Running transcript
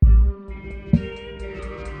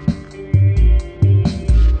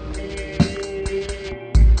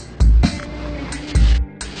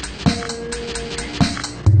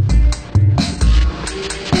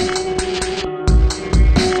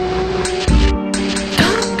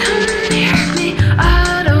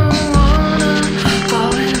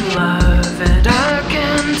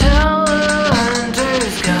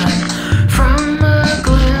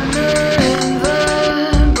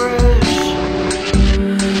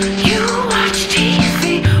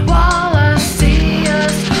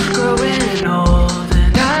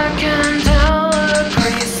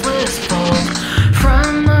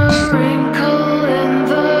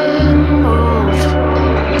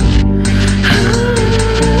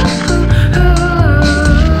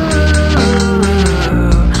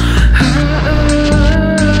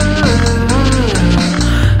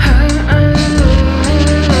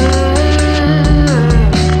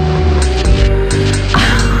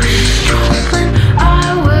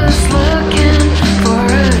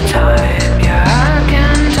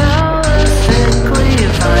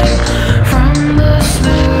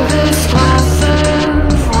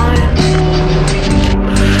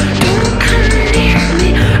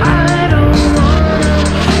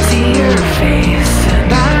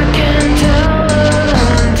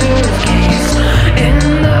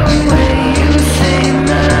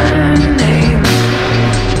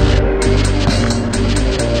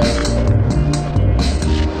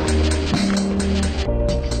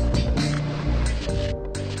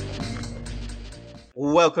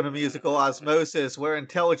welcome to Musical Osmosis, where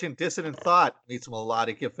intelligent dissonant thought meets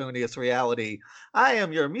melodic euphonious reality. I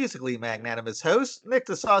am your musically magnanimous host, Nick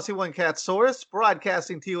the Saucy One Cat Source,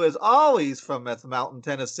 broadcasting to you as always from Meth Mountain,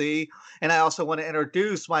 Tennessee. And I also want to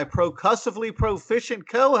introduce my percussively proficient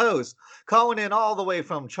co-host, calling in all the way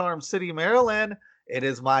from Charm City, Maryland. It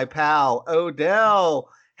is my pal,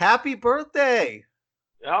 Odell. Happy birthday!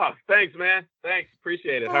 Oh, thanks, man. Thanks.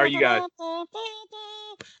 Appreciate it. How are you guys?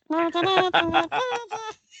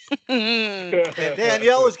 And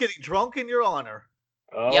Danielle is getting drunk in your honor.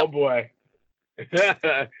 Oh, boy.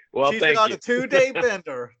 Well, She's been thank on you. a 2-day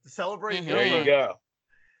bender to celebrate your There you birthday. go.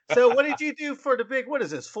 So what did you do for the big, what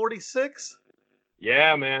is this, 46?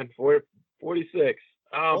 Yeah, man. 46.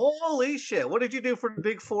 Holy shit. What did you do for the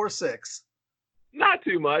big 4-6? Not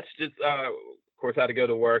too much. Just, of course, I had to go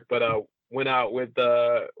to work, but went out with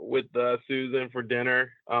Susan for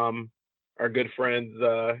dinner. Our good friends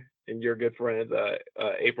and your good friends.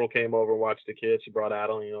 April came over and watched the kids. She brought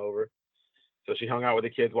Adeline over. So she hung out with the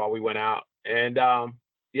kids while we went out. And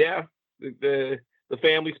yeah, the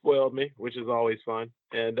family spoiled me, which is always fun.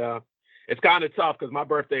 And it's kind of tough because my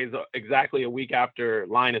birthday is exactly a week after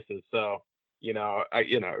Linus's. So, you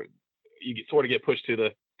sort of get pushed to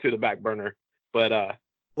the back burner. But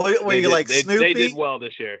were you like Snoopy? They did well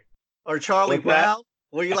this year. Or Charlie What's that? Brown?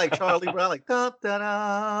 Were you like Charlie Brown? Like, da da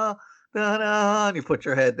da da da, and you put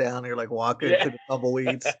your head down and you're like walking through the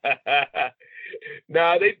tumbleweeds.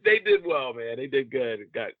 No, they did well, man. They did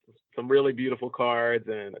good. Got some really beautiful cards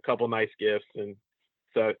and a couple nice gifts. And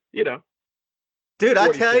so, Dude, I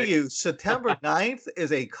 46. tell you, September 9th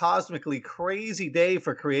is a cosmically crazy day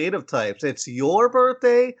for creative types. It's your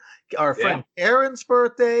birthday, our friend Aaron's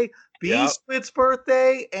birthday, Beastwit's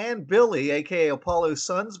birthday, and Billy, aka Apollo's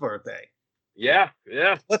son's birthday. Yeah.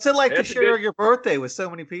 What's it like to share your birthday with so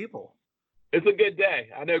many people? It's a good day.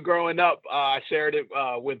 I know growing up, I shared it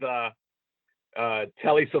with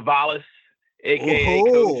Telly Savalas, aka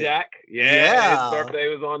Kojak. Yeah, his birthday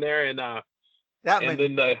was on there, and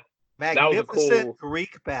then the magnificent that was a cool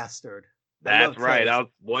Greek bastard. That's right. I was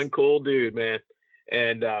one cool dude, man.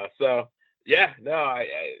 And so yeah, no,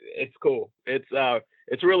 it's cool.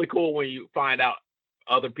 It's really cool when you find out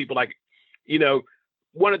other people, like,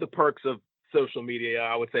 one of the perks of social media,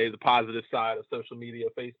 I would say the positive side of social media,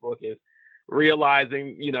 Facebook, is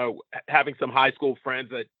realizing, having some high school friends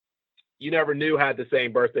that you never knew had the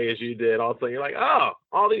same birthday as you did. Also, you're like, oh,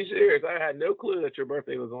 all these years, I had no clue that your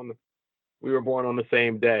birthday was we were born on the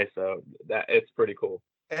same day. So that it's pretty cool.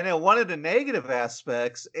 And then one of the negative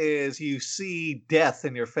aspects is you see death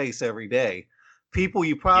in your face every day. People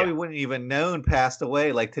you probably wouldn't even known passed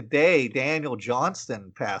away. Like today, Daniel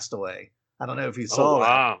Johnston passed away. I don't know if you saw that.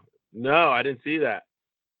 Wow. No, I didn't see that.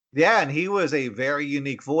 Yeah, and he was a very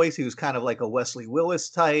unique voice. He was kind of like a Wesley Willis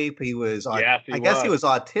type. He was, I guess he was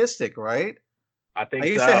autistic, right? I think I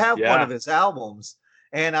used to have one of his albums.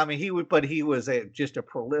 And I mean, he was just a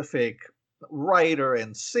prolific writer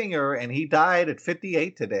and singer, and he died at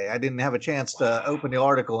 58 today. I didn't have a chance to open the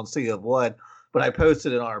article and see of what, but I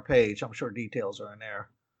posted it on our page. I'm sure details are in there.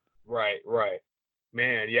 Right.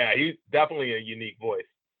 Man, yeah, he's definitely a unique voice.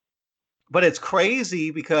 But it's crazy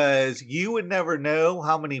because you would never know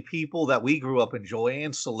how many people that we grew up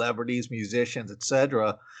enjoying, celebrities, musicians,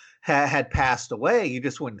 etc., had passed away. You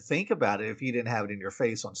just wouldn't think about it if you didn't have it in your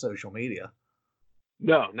face on social media.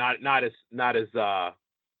 No, not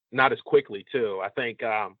as quickly too. I think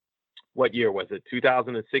what year was it?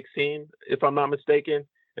 2016, if I'm not mistaken.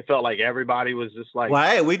 It felt like everybody was just like,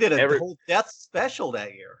 right. We did a whole death special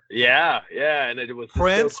that year. Yeah, and it was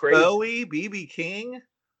Prince, so crazy. Bowie, BB King.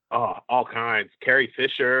 Oh, all kinds. Carrie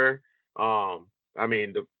Fisher.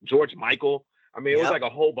 The George Michael. It was like a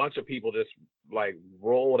whole bunch of people just like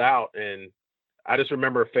rolled out, and I just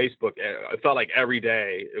remember Facebook. It felt like every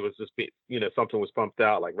day it was just, something was pumped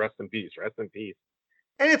out, like rest in peace, rest in peace.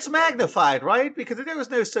 And it's magnified, right? Because if there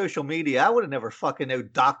was no social media, I would have never fucking known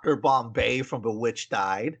Dr. Bombay from Bewitched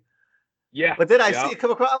died. Yeah. But then I see it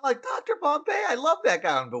come across, I'm like, Dr. Bombay, I love that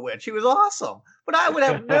guy on Bewitched. He was awesome. But I would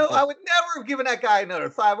never have given that guy another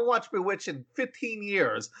thought. I haven't watched Bewitched in 15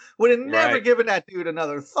 years. Would have never given that dude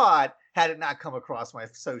another thought had it not come across my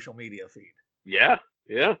social media feed. Yeah.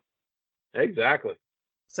 Exactly.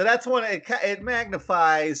 So that's when it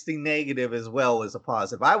magnifies the negative as well as the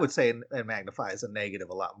positive. I would say it magnifies the negative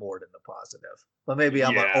a lot more than the positive. But maybe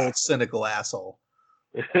I'm an old cynical asshole.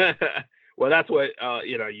 Well, that's what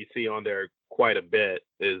you see on there quite a bit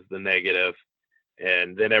is the negative,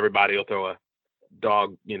 and then everybody will throw a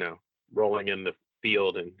dog, rolling in the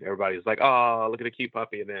field, and everybody's like, "Oh, look at a cute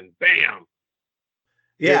puppy," and then bam.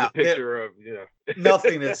 Here's a Yeah, picture of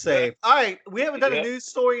nothing is safe. All right, we haven't done a Yeah. news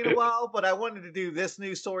story in a while, but I wanted to do this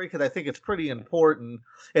news story because I think it's pretty important.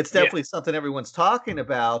 It's Yeah. definitely something everyone's talking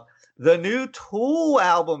about. The new Tool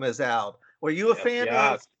album is out. Were you a Yes. fan of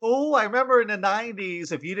Yes. Tool? I remember in the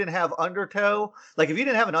 90s, if you didn't have Undertow, like if you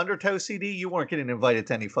didn't have an Undertow CD, you weren't getting invited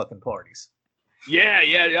to any fucking parties. Yeah.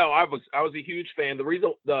 Yeah. Yeah. I was a huge fan.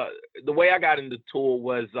 The way I got into Tool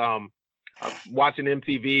was watching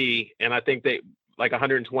MTV, and I think they like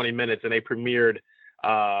 120 minutes, and they premiered.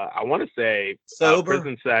 I want to say Sober?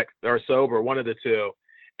 Prison Sex or Sober, one of the two.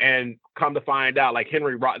 And come to find out, like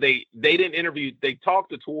they didn't interview. They talked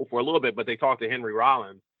to Tool for a little bit, but they talked to Henry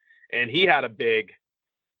Rollins, and he had a big.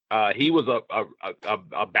 He was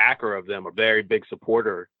a backer of them, a very big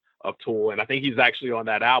supporter of Tool, and I think he's actually on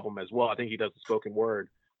that album as well. I think he does the spoken word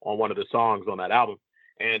on one of the songs on that album,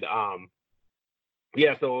 and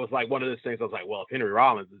yeah, so it was like one of those things. I was like, well, if Henry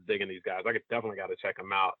Rollins is digging these guys, I could definitely got to check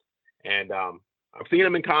them out. And I've seen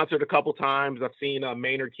them in concert a couple times. I've seen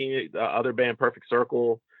Maynard Keenan, the other band, Perfect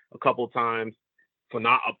Circle, a couple times.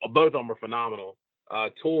 Both of them are phenomenal.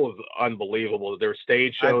 Tool is unbelievable. Their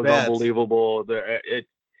stage I show is bet. unbelievable.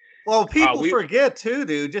 Well, people forget too,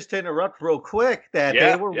 dude, just to interrupt real quick, that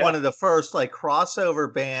they were one of the first like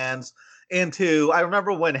crossover bands into, I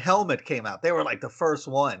remember when Helmet came out, they were like the first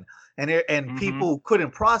one. And people couldn't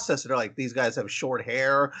process it. They're like, these guys have short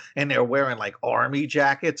hair and they're wearing like army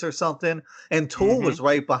jackets or something. And Tool was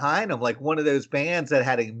right behind them, like one of those bands that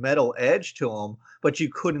had a metal edge to them, but you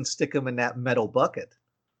couldn't stick them in that metal bucket.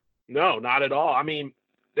 No, not at all. I mean,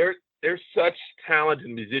 they're such talented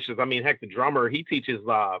musicians. I mean, heck, the drummer, he teaches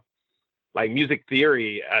like music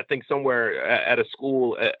theory, I think somewhere at a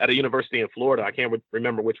school at a university in Florida. I can't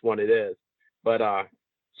remember which one it is, but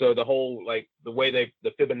so the whole like the way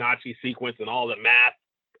the Fibonacci sequence and all the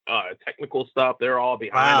math, technical stuff, they're all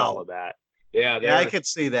behind all of that. Yeah, I could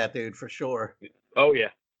see that, dude, for sure. Oh yeah.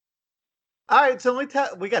 All right, so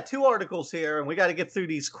we got two articles here, and we got to get through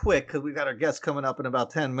these quick because we got our guest coming up in about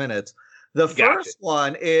 10 minutes. The first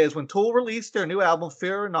one is when Tool released their new album,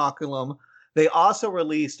 Fear Inoculum, they also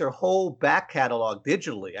released their whole back catalog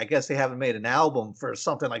digitally. I guess they haven't made an album for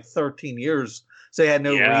something like 13 years, so they had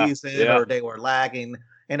no reason or they were lagging,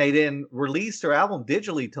 and they didn't release their album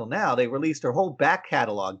digitally till now. They released their whole back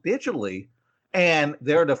catalog digitally, and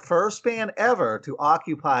they're the first band ever to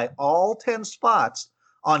occupy all 10 spots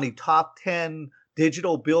on the top 10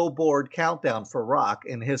 digital Billboard countdown for rock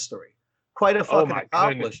in history. Quite a fucking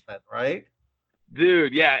accomplishment, right?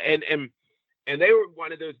 Dude, yeah, and they were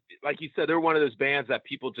one of those, like you said, they were one of those bands that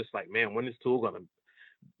people just like, man, when is Tool gonna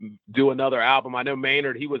do another album? I know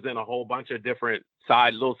Maynard, he was in a whole bunch of different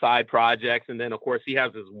little side projects, and then of course he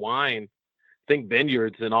has his wine, I think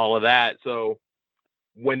vineyards and all of that. So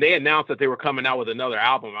when they announced that they were coming out with another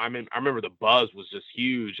album, I remember the buzz was just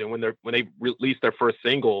huge. And when they released their first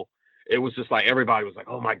single, it was just like everybody was like,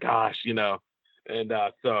 "Oh my gosh," And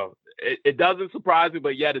so it doesn't surprise me,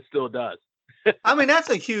 but yet it still does. I mean, that's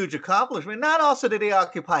a huge accomplishment. Not also did they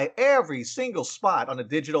occupy every single spot on the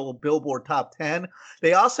digital Billboard Top 10,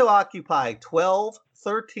 they also occupy 12,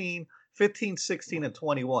 13, 15, 16, and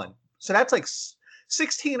 21. So that's like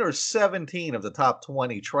 16 or 17 of the top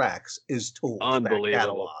 20 tracks is Tool's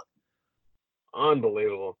catalog.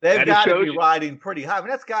 Unbelievable. They've got to be riding pretty high. I mean,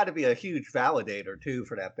 that's got to be a huge validator, too,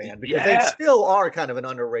 for that band, because they still are kind of an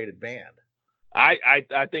underrated band.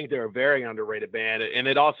 I think they're a very underrated band, and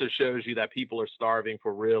it also shows you that people are starving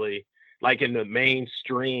for really, like in the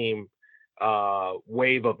mainstream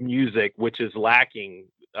wave of music, which is lacking.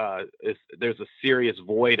 There's a serious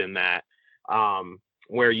void in that,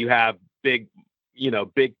 where you have big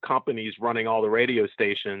companies running all the radio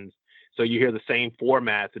stations, so you hear the same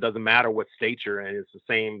formats. It doesn't matter what state you're in; it's the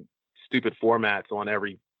same stupid formats on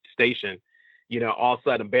every station. All of a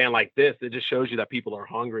sudden, a band like this, it just shows you that people are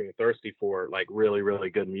hungry and thirsty for like really, really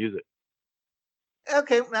good music.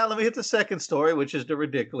 Okay, now let me hit the second story, which is the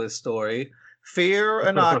ridiculous story. Fear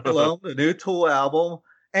Inoculum, the new Tool album.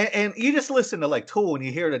 And you just listen to like Tool and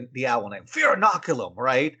you hear the album name, Fear Inoculum,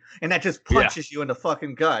 right? And that just punches you in the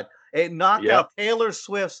fucking gut. It knocked out Taylor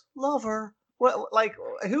Swift's Lover. Well, like,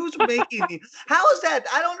 who's making the... How is that?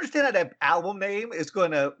 I don't understand how that album name is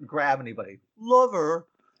going to grab anybody. Lover.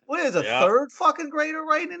 What is a third fucking grader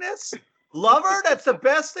writing this? Lover? That's the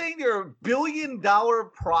best thing. You're $1 billion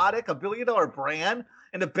product, $1 billion brand.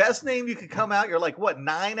 And the best name you could come out, you're like, what,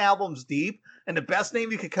 9 albums deep? And the best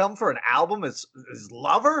name you could come for an album is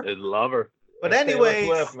Lover? Is Lover. But anyway,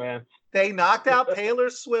 they knocked out Taylor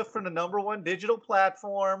Swift from the #1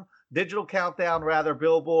 digital countdown,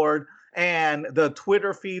 Billboard. and the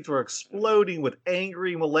Twitter feeds were exploding with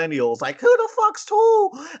angry millennials like, "Who the fuck's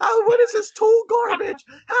Tool? Oh, what is this Tool garbage?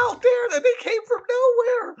 How dare they? They came from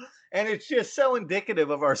nowhere!" And it's just so indicative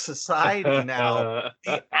of our society now.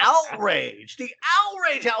 The outrage, the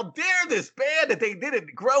outrage! How dare this band that they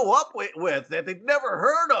didn't grow up with that they'd never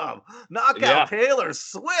heard of knock out Yeah, Taylor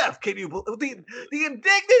Swift? Can you believe the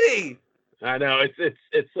indignity? I know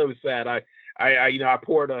it's so sad. I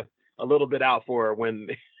poured a little bit out for her when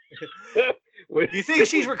when You think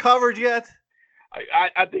she's recovered yet?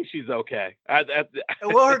 I think she's okay. And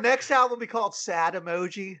will her next album be called Sad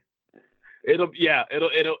Emoji? It'll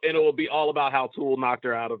be all about how Tool knocked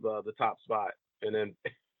her out of the top spot, and then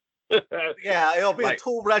Yeah, it'll be a like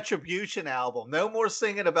Tool Retribution album. No more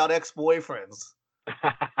singing about ex-boyfriends.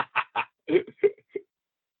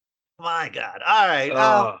 My God. All right.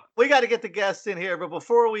 uh, We got to get the guest in here, but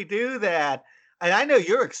before we do that, and I know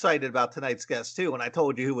you're excited about tonight's guest too. When I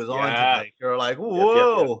told you who was on yeah, tonight, you're like, yep,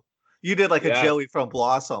 "Whoa!" You did like a yeah, Joey from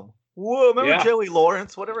Blossom. Whoa! Remember yeah. Joey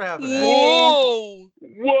Lawrence? Whatever happened to that? Whoa!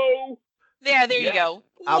 Whoa, There you yeah. go.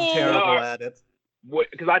 I'm Whoa! terrible at it.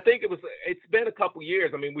 Because I think it's been a couple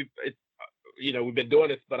years. I mean, we've been doing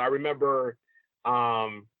this, but I remember,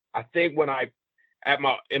 I think when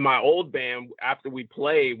in my old band, after we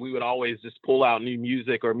played, we would always just pull out new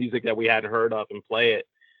music or music that we hadn't heard of and play it.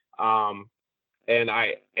 And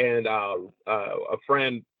a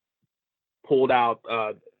friend pulled out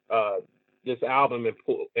this album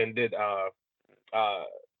and did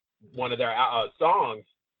one of their songs,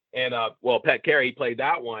 and Pet Carey played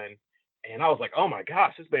that one, and I was like, oh my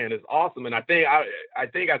gosh, this band is awesome. And I think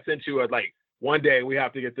I sent you like, one day we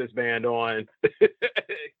have to get this band on.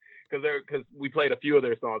 Because we played a few of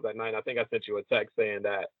their songs that night. I think I sent you a text saying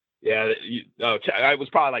that, yeah, I was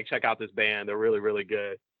probably like, check out this band. They're really, really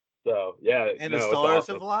good. So, yeah. And no, the it's stars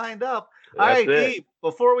awesome. have lined up. All That's right, it. Dee,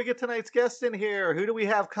 before we get tonight's guest in here, who do we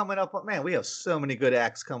have coming up? Man, we have so many good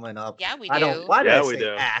acts coming up. Yeah, we I don't. do. Why did Yeah, I we say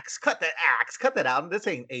do. acts? Cut the acts. Cut that out. This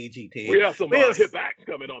ain't AGT. We have some We have hip acts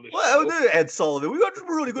coming on the well, show. Ed Sullivan. We got some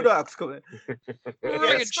really good acts coming.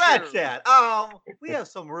 Very Yeah, scratch true. that. We have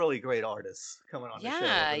some really great artists coming on the show.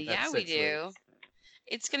 Yeah, over the next yeah, we 6 do. weeks.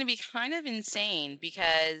 It's going to be kind of insane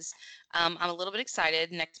because I'm a little bit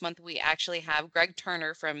excited. Next month, we actually have Greg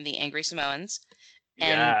Turner from the Angry Samoans,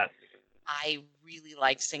 and Yes. I really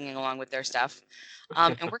like singing along with their stuff.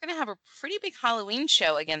 And we're going to have a pretty big Halloween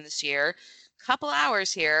show again this year. Couple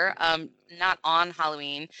hours here, not on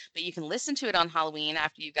Halloween, but you can listen to it on Halloween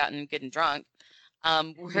after you've gotten good and drunk.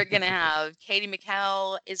 We're going to have Katie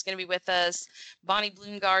McHell is going to be with us, Bonnie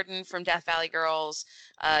Bloomgarden from Death Valley Girls,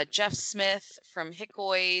 Jeff Smith from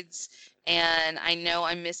Hickoids, and I know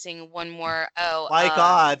I'm missing one more. Oh, Mike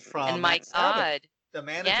Odd from and Mike Max Sabbath. Odd. The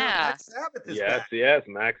manager of Yeah. Max Sabbath is Yes, back. yes,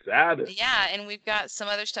 Max Sabbath. Yeah, and we've got some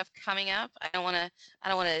other stuff coming up. I don't want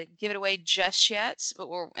to give it away just yet, but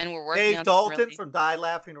we're working Dave on some Dalton really, from Die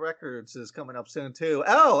Laughing Records is coming up soon too.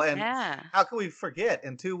 Oh, and yeah. how can we forget?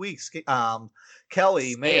 In 2 weeks,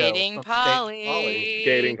 Kelly Mayo Skating from Polly. Skating Polly.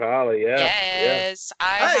 Skating Polly, yeah. Yes, I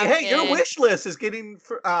have Hey, your been. wish list is getting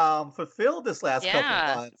fulfilled this last couple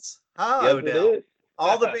Yeah. of months. Oh, Yes, Odell. it is.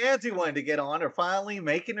 All the bands you wanted to get on are finally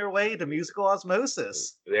making their way to musical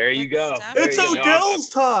osmosis. There you go. It's There It's you go. Odell's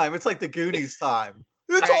time. It's like the Goonies time.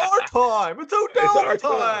 It's Right. our time. It's It's Odell's our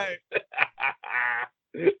time.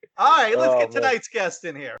 time. All right, let's Oh, get man. tonight's guest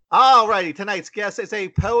in here. All righty, tonight's guest is a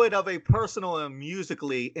poet of a personal and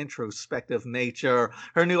musically introspective nature.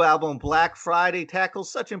 Her new album, Black Friday,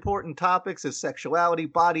 tackles such important topics as sexuality,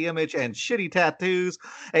 body image, and shitty tattoos.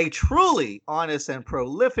 A truly honest and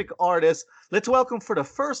prolific artist. Let's welcome for the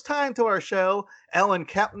first time to our show, Ellen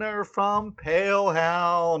Kepner from Pale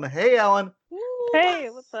Hound. Hey, Ellen. Hey,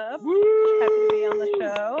 what's up? Happy Woo! to be on the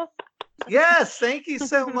show. Yes, thank you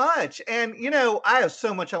so much. And, I have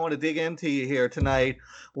so much I want to dig into you here tonight.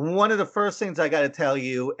 One of the first things I got to tell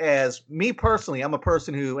you, as me personally, I'm a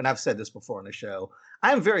person who, and I've said this before on the show,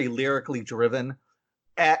 I'm very lyrically driven.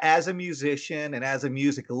 As a musician and as a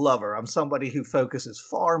music lover, I'm somebody who focuses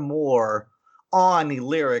far more on the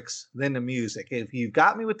lyrics than the music. If you've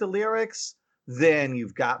got me with the lyrics, then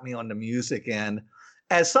you've got me on the music. And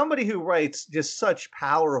as somebody who writes just such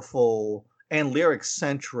powerful and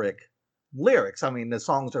lyric-centric lyrics. I mean, the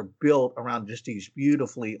songs are built around just these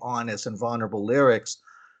beautifully honest and vulnerable lyrics.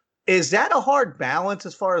 Is that a hard balance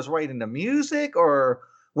as far as writing the music, or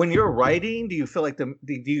when you're writing, do you feel like do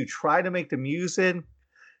you try to make the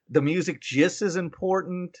music just as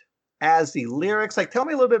important as the lyrics? Like, tell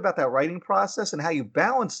me a little bit about that writing process and how you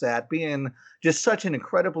balance that, being just such an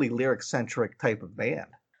incredibly lyric-centric type of band.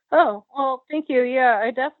 Oh, well, thank you. Yeah,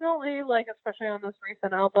 I definitely, like, especially on this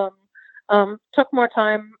recent album, took more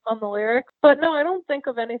time on the lyrics. But no, I don't think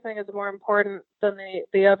of anything as more important than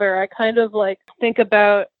the other. I kind of like think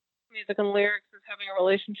about music and lyrics as having a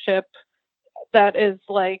relationship that is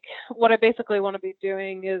like what I basically want to be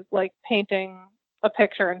doing is like painting a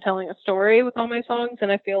picture and telling a story with all my songs.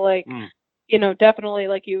 And I feel like, definitely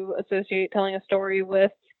like you associate telling a story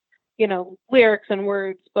with, lyrics and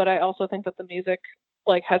words, but I also think that the music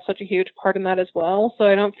like has such a huge part in that as well. So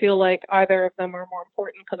I don't feel like either of them are more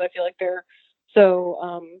important because I feel like they're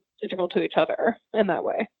so integral to each other in that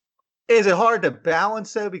way. Is it hard to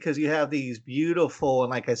balance though? Because you have these beautiful and,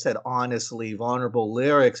 like I said, honestly vulnerable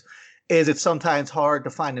lyrics. Is it sometimes hard to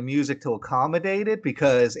find the music to accommodate it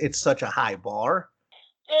because it's such a high bar?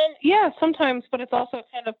 Yeah, sometimes, but it's also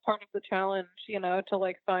kind of part of the challenge, to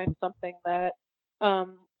like find something that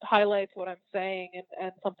highlights what I'm saying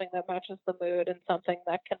and something that matches the mood and something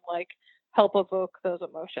that can like help evoke those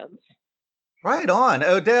emotions. Right on.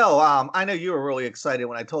 Odell, I know you were really excited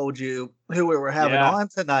when I told you who we were having on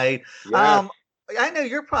tonight. Yes. I know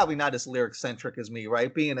you're probably not as lyric centric as me,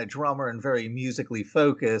 right? Being a drummer and very musically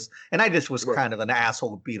focused. And I just was kind of an asshole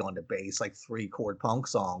who beat on the bass, like 3-chord punk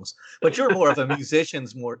songs. But you're more of a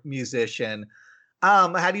musician.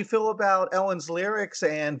 How do you feel about Ellen's lyrics?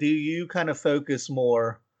 And do you kind of focus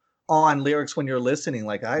more on lyrics when you're listening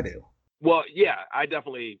like I do? Well, yeah, I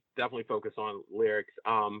definitely focus on lyrics.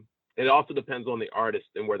 It also depends on the artist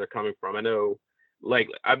and where they're coming from. I know, like,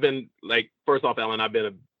 first off, Ellen, I've been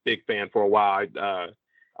a big fan for a while.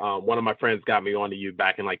 One of my friends got me onto you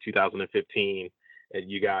back in like 2015, and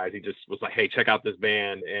you guys, he just was like, "Hey, check out this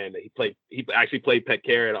band," and he actually played Pet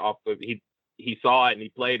Carrot off of, he saw it and he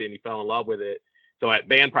played it and he fell in love with it. So at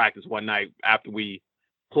band practice one night after we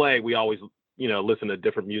play, we always, listen to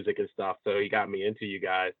different music and stuff. So he got me into you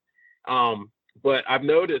guys. But I've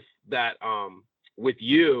noticed that with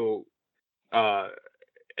you,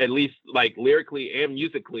 at least like lyrically and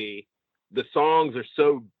musically, the songs are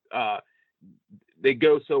so they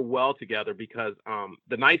go so well together because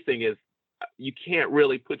the nice thing is you can't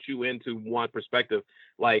really put you into one perspective.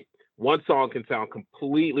 Like one song can sound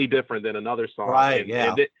completely different than another song, right?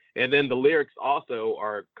 And then the lyrics also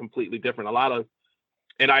are completely different.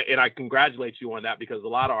 And I congratulate you on that because a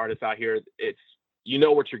lot of artists out here, it's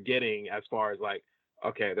what you're getting as far as like,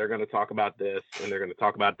 okay, they're going to talk about this and they're going to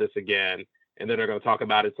talk about this again, and then they're going to talk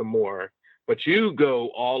about it some more. But you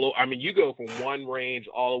go you go from one range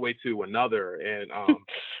all the way to another. And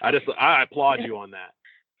I applaud you on that.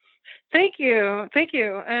 Thank you.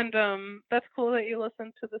 And that's cool that you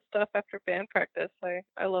listen to the stuff after band practice.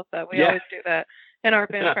 I love that. We always do that in our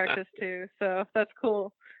band practice too. So that's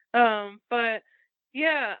cool. But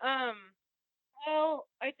yeah, well,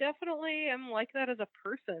 I definitely am like that as a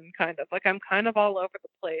person, kind of. Like I'm kind of all over the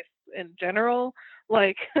place in general.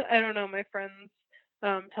 Like, I don't know, my friends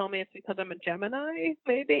tell me it's because I'm a Gemini,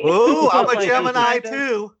 maybe. Oh, I'm a Gemini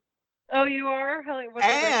too. Oh, you are?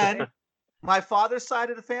 And my father's side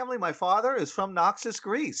of the family, my father is from Naxos,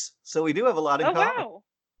 Greece. So we do have a lot in common. Wow.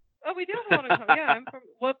 Oh, we do have a lot in common. Yeah, I'm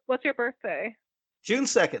from what's your birthday? June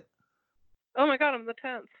 2nd. Oh my God, I'm the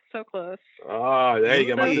 10th. So close. Oh, there you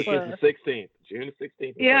go. My sister's the 16th. June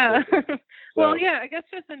 16th. Yeah. Well, yeah, I guess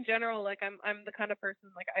just in general, like I'm the kind of person,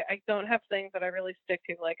 like I don't have things that I really stick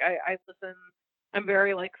to. Like I listen, I'm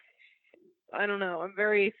very like, I don't know, I'm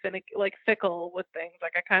very fickle with things.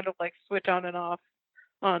 Like I kind of like switch on and off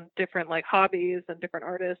on different like hobbies and different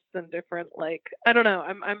artists and different like, I don't know,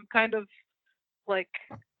 I'm kind of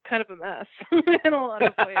a mess in a lot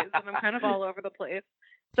of ways, and I'm kind of all over the place.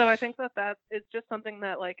 So I think that is just something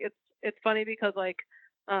that like it's funny because like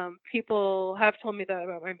people have told me that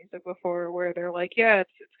about my music before, where they're like, yeah,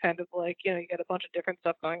 it's kind of like, you get a bunch of different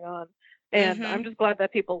stuff going on, and I'm just glad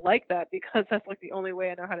that people like that because that's like the only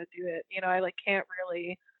way I know how to do it. I like can't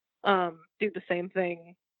really do the same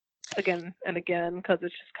thing again and again because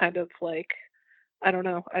it's just kind of like, I don't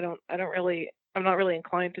know, I'm not really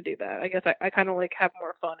inclined to do that. I guess I kind of like have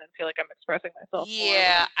more fun and feel like I'm expressing myself more.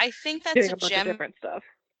 Yeah, I think that's a bunch of different stuff.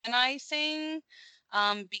 Gemini thing,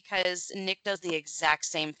 because Nick does the exact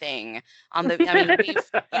same thing. We've,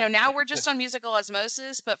 now we're just on Musical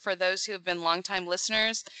Osmosis, but for those who have been longtime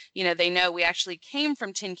listeners, they know we actually came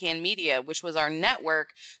from Tin Can Media, which was our network,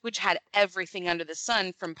 which had everything under the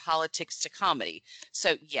sun from politics to comedy.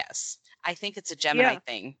 So yes, I think it's a Gemini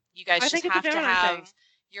thing. You guys just have to have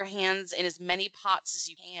your hands in as many pots as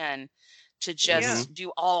you can to just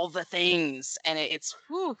do all the things, and it's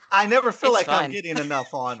I never feel like fun. I'm getting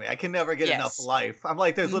enough on me. I can never get enough life. I'm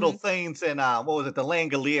like those little things in what was it, the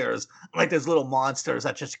Langoliers? I'm like those little monsters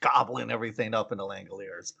that just gobbling everything up in the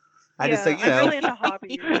Langoliers. I just Yeah, think, I'm really into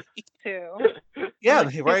hobbies too. I'm yeah, like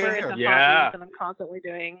right super here. into Yeah. hobbies, and I'm constantly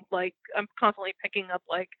doing like I'm constantly picking up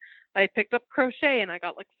like I picked up crochet and I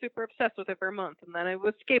got like super obsessed with it for a month, and then it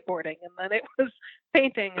was skateboarding, and then it was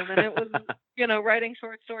painting, and then it was writing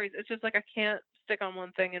short stories. It's just like I can't stick on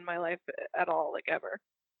one thing in my life at all, like ever.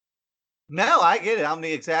 No, I get it. I'm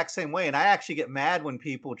the exact same way. And I actually get mad when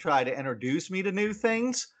people try to introduce me to new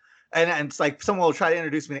things. And it's like someone will try to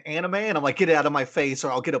introduce me to anime, and I'm like, get it out of my face,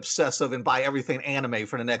 or I'll get obsessive and buy everything anime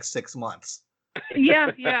for the next 6 months.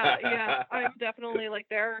 Yeah. I'm definitely like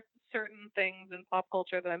there are certain things in pop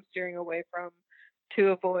culture that I'm steering away from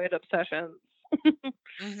to avoid obsessions.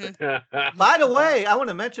 Mhm. By the way, I want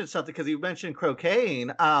to mention something because you mentioned croquet.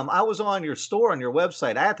 I was on your store on your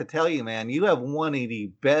website. I have to tell you, man, you have one of the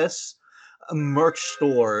best merch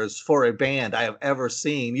stores for a band I have ever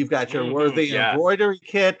seen. You've got your Worthy Yes. embroidery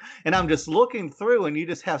kit, and I'm just looking through, and you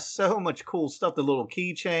just have so much cool stuff. The little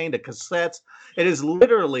keychain, the cassettes. It is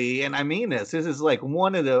literally, and I mean this is like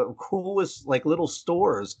one of the coolest like little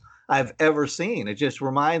stores I've ever seen. It just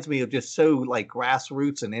reminds me of just so like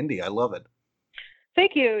grassroots and indie. I love it.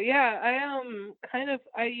 Thank you. Yeah,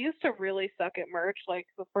 I used to really suck at merch like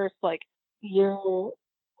the first like year like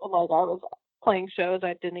I was playing shows,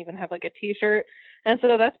 I didn't even have like a t-shirt. And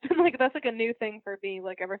so that's like a new thing for me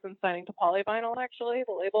like ever since signing to Polyvinyl actually,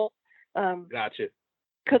 the label. Gotcha.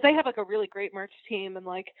 Because they have like a really great merch team, and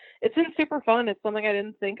like it's been super fun. It's something I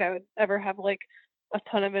didn't think I would ever have like a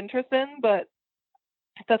ton of interest in, but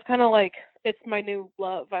that's kind of like it's my new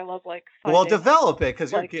love. I love like Well, finding develop it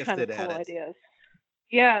because you're like kind of gifted at cool it. ideas.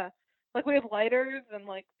 Yeah. Like we have lighters and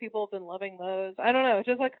like people have been loving those. I don't know. It's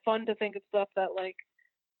just like fun to think of stuff that like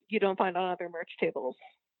you don't find on other merch tables.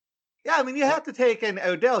 Yeah, I mean, you have to take, and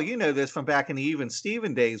Odell, you know this from back in the Even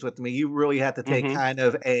Steven days with me. You really have to take Mhm. kind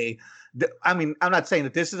of I mean, I'm not saying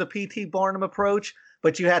that this is a PT Barnum approach,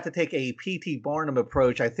 but you have to take a PT Barnum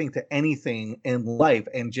approach, I think, to anything in life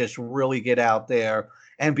and just really get out there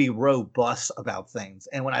and be robust about things.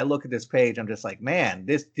 And when I look at this page, I'm just like, man,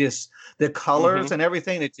 this just the colors Mhm. and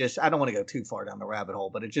everything. It just, I don't want to go too far down the rabbit hole,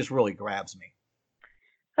 but it just really grabs me.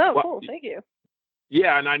 Oh, Well, cool. Thank you.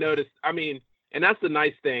 yeah, and I noticed. I mean, and that's the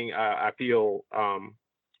nice thing I feel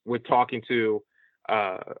with talking to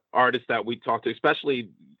artists that we talk to,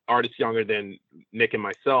 especially artists younger than Nick and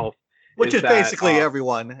myself, Which is is that basically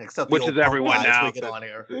everyone except the which old is punk everyone guys we now. get on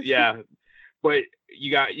here. Yeah, but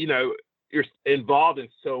you're involved in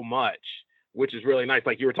so much, which is really nice.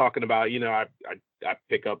 Like you were talking about, I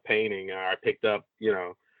pick up painting, or I picked up,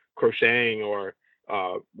 crocheting or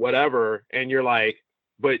whatever, and you're like,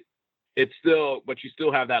 but but you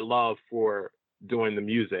still have that love for doing the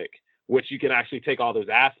music, which you can actually take all those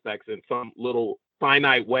aspects in some little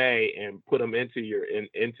finite way and put them into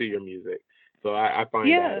your music. So I find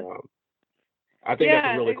that Yeah. I think that's a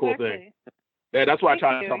Yeah, really cool thing. exactly. Yeah, that's what I Thank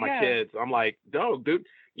try to you. tell my Yeah. kids. I'm like, no, dude.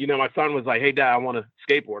 My son was like, "Hey, Dad, I want to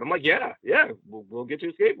skateboard." I'm like, "Yeah, we'll get you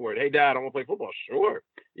a skateboard." "Hey, Dad, I want to play football." Sure.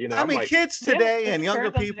 I I'm mean, like, kids Yeah. today Just and younger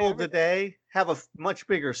encourage them to do people everything. today have a much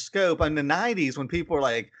bigger scope. In the 90s, when people were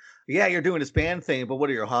like, yeah, you're doing this band thing, but what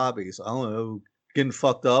are your hobbies? I don't know, getting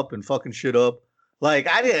fucked up and fucking shit up. Like,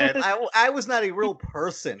 I didn't, I was not a real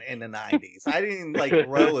person in the 90s. I didn't like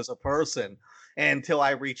grow as a person until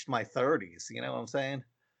I reached my 30s. You know what I'm saying?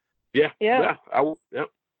 yeah, Yeah. yeah,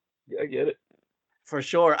 I get it. For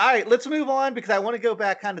sure. All right, let's move on because I want to go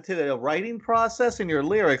back kind of to the writing process and your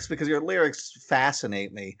lyrics because your lyrics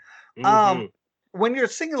fascinate me. Um, Hmm. when you're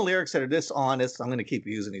singing lyrics that are this honest, I'm going to keep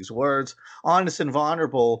using these words, honest and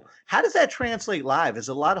vulnerable. How does that translate live? Is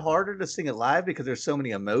it a lot harder to sing it live because there's so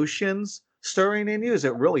many emotions stirring in you? Is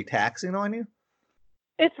it really taxing on you?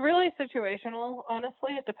 It's really situational,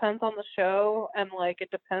 honestly. It depends on the show, and like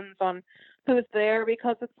it depends on who's there,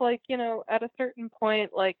 because it's like, at a certain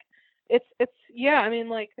point, like it's yeah, I mean,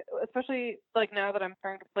 like especially like now that I'm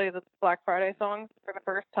starting to play the Black Friday songs for the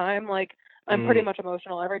first time, like I'm pretty Mm. much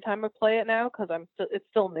emotional every time I play it now, because it's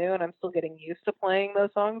still new and I'm still getting used to playing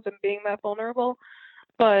those songs and being that vulnerable.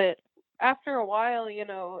 But after a while,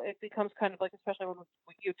 it becomes kind of like, especially when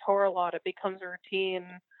you tour a lot, it becomes routine.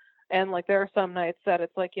 And like there are some nights that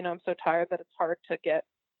it's like, I'm so tired that it's hard to get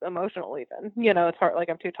emotional even. It's hard, like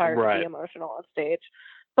I'm too tired to be Right. emotional on stage.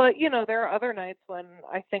 But, there are other nights when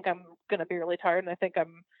I think I'm gonna be really tired and I think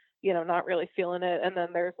I'm, not really feeling it. And then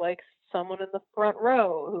there's like someone in the front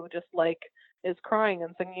row who just like is crying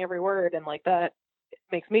and singing every word, and like that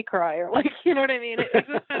makes me cry, or like, you know what I mean? It's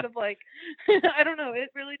just kind of like I don't know. It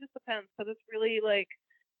really just depends, because it's really like,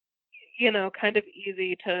 kind of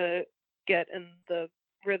easy to get in the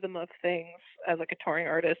rhythm of things as like a touring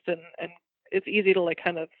artist, and it's easy to like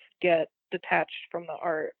kind of get detached from the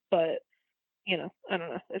art. But I don't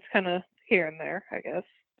know. It's kind of here and there, I guess.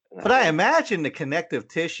 But I imagine the connective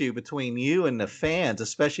tissue between you and the fans,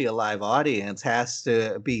 especially a live audience, has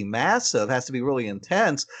to be massive, has to be really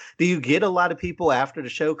intense. Do you get a lot of people after the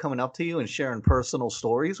show coming up to you and sharing personal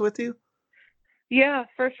stories with you? Yeah,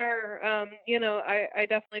 for sure. I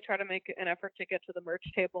definitely try to make an effort to get to the merch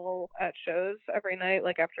table at shows every night,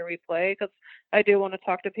 like after we play, because I do want to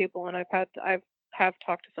talk to people, and I've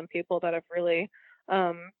talked to some people that have really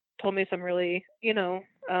told me some really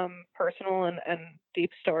personal and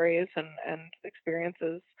deep stories and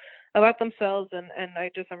experiences about themselves, and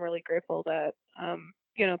I'm really grateful that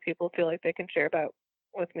people feel like they can share that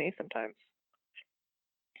with me sometimes.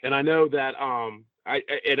 And I know that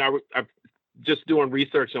I've just doing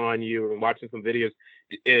research on you and watching some videos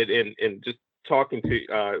and just talking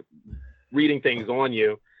to reading things on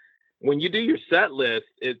you. When you do your set list,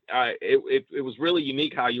 it was really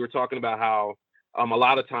unique how you were talking about how a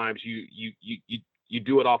lot of times you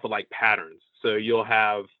do it off of like patterns. So you'll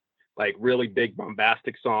have like really big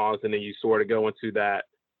bombastic songs, and then you sort of go into that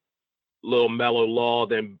little mellow lull,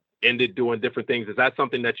 then end it doing different things. Is that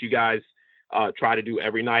something that you guys try to do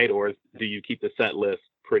every night, or do you keep the set list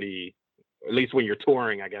pretty, at least when you're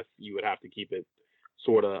touring, I guess you would have to keep it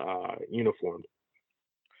sort of uniformed?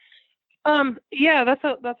 Yeah, that's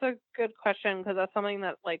a good question, because that's something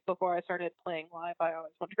that, like, before I started playing live, I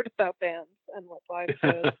always wondered about bands and what live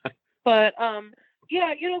shows. But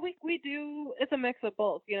yeah, we do. It's a mix of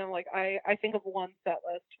both. Like I think of one set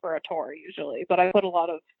list for a tour usually, but I put a lot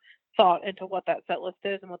of thought into what that set list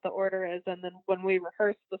is and what the order is, and then when we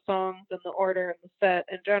rehearse the songs and the order and the set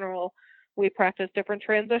in general, we practice different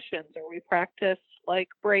transitions, or we practice like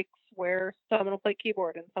breaks where someone will play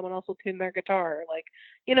keyboard and someone else will tune their guitar. Like,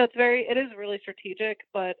 it is really strategic,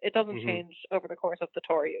 but it doesn't change over the course of the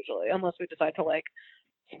tour usually, unless we decide to like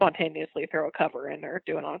spontaneously throw a cover in or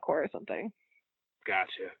do an encore or something.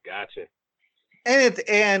 Gotcha.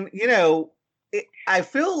 I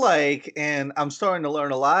feel like, and I'm starting to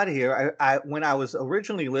learn a lot here. When I was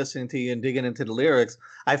originally listening to you and digging into the lyrics,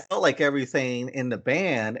 I felt like everything in the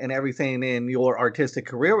band and everything in your artistic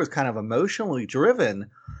career was kind of emotionally driven,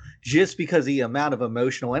 just because of the amount of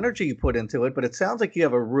emotional energy you put into it. But it sounds like you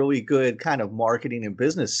have a really good kind of marketing and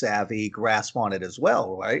business savvy grasp on it as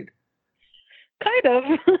well, right? Kind of.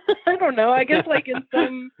 I don't know. I guess like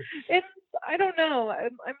I don't know.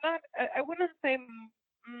 I'm not. I wouldn't say.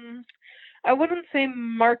 I wouldn't say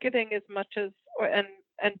marketing as much as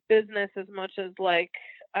and business as much as like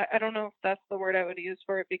I don't know if that's the word I would use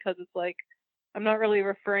for it, because it's like I'm not really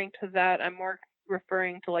referring to that. I'm more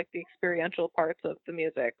referring to like the experiential parts of the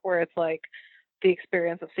music, where it's like the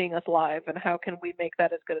experience of seeing us live and how can we make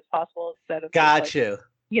that as good as possible instead of just, like,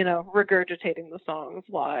 regurgitating the songs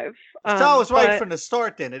live. So I was right from the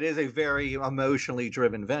start. Then it is a very emotionally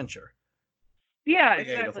driven venture. Yeah,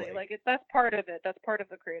 exactly. Like that's part of it. That's part of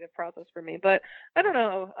the creative process for me. But I don't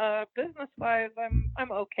know. Business wise,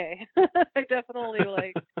 I'm okay. I definitely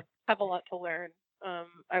like have a lot to learn.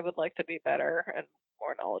 I would like to be better and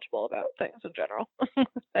more knowledgeable about things in general.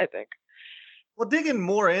 I think. Well, digging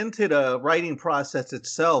more into the writing process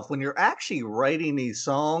itself, when you're actually writing these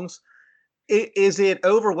songs, is it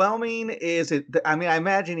overwhelming? I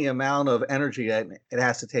imagine the amount of energy that it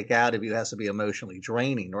has to take out of you has to be emotionally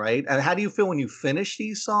draining, right? And how do you feel when you finish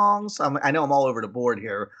these songs? I know I'm all over the board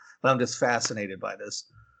here, but I'm just fascinated by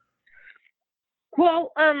this.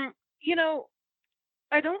 Well, I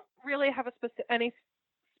don't really have any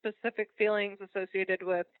specific feelings associated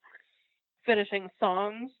with finishing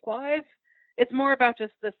songs live. It's more about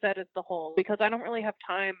just the set as the whole, because I don't really have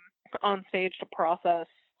time on stage to process.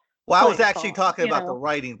 Well, I was actually talking about the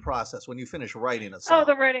writing process, when you finish writing a song. Oh,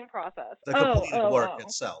 the writing process. The completed work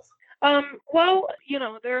itself. Well,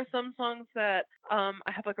 there are some songs that I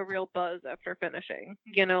have like a real buzz after finishing.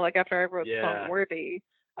 Like after I wrote the song Worthy,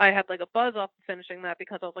 I had like a buzz off finishing that,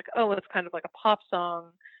 because I was like, oh, it's kind of like a pop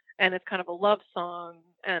song, and it's kind of a love song,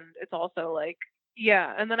 and it's also like,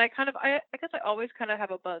 yeah. And then I guess I always kind of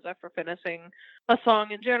have a buzz after finishing a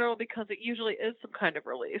song in general, because it usually is some kind of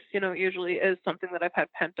release. It usually is something that I've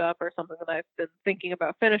had pent up, or something that I've been thinking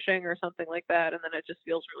about finishing, or something like that. And then it just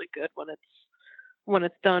feels really good when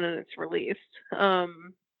it's done and it's released.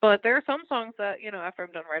 But there are some songs that, after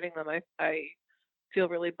I'm done writing them, I feel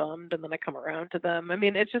really bummed, and then I come around to them. I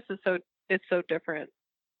mean, it's so different,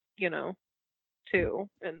 too,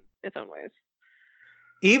 in its own ways.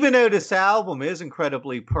 Even though this album is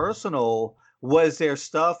incredibly personal, was there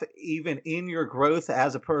stuff even in your growth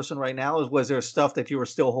as a person right now? Was there stuff that you were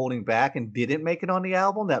still holding back and didn't make it on the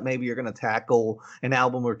album that maybe you're going to tackle an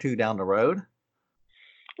album or two down the road?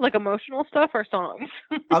 Like emotional stuff or songs?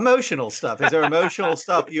 Emotional stuff. Is there emotional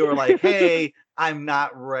stuff you were like, hey, I'm not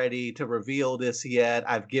ready to reveal this yet.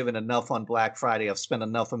 I've given enough on Black Friday. I've spent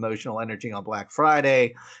enough emotional energy on Black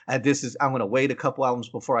Friday. And I'm going to wait a couple albums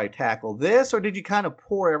before I tackle this. Or did you kind of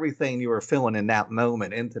pour everything you were feeling in that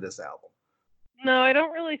moment into this album? No, I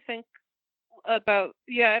don't really think about,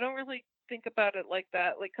 I don't really think about it like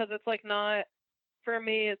that. Like, cause it's like not, for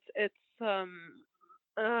me, it's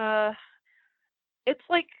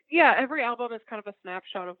like, every album is kind of a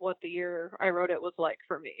snapshot of what the year I wrote it was like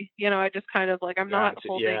for me. I just kind of like, I'm not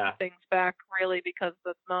holding things back really, because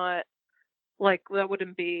that's not like, that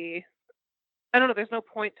wouldn't be, I don't know, there's no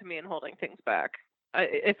point to me in holding things back.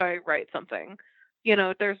 If I write something,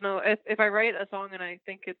 there's no, if I write a song and I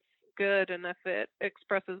think it's good, and if it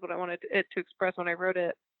expresses what I wanted it to express when I wrote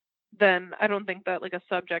it, then I don't think that like a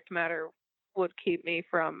subject matter would keep me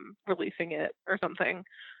from releasing it or something.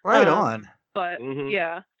 Right on. But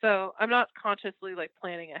so I'm not consciously like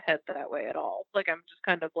planning ahead that way at all. Like I'm just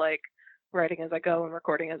kind of like writing as I go and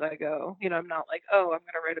recording as I go. I'm not like, oh, I'm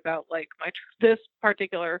gonna write about like this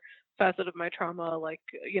particular facet of my trauma, like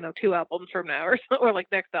 2 albums from now or like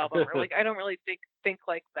next album, or like I don't really think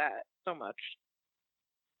like that so much.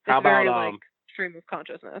 It's How about very like stream of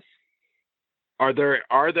consciousness. Are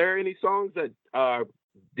there any songs that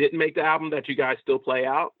didn't make the album that you guys still play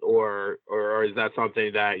out, or is that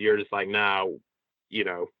something that you're just like, nah,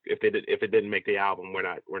 if it didn't make the album,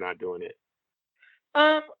 we're not doing it?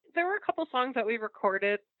 There were a couple songs that we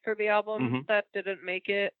recorded for the album that didn't make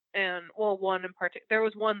it, and one in particular, there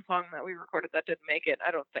was one song that we recorded that didn't make it.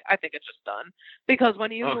 I think it's just done, because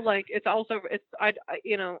when you like, it's also it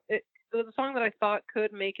was a song that I thought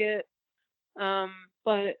could make it,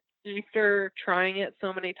 but after trying it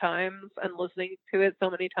so many times and listening to it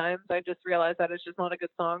so many times, I just realized that it's just not a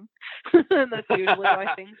good song. And that's usually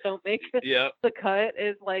why things don't make the cut,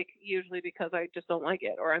 is like usually because I just don't like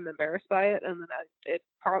it, or I'm embarrassed by it, and then it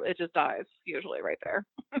just dies usually right there.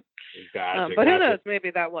 But who knows,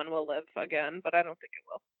 maybe that one will live again, but I don't think it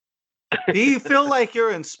will. Do you feel like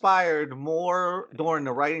you're inspired more during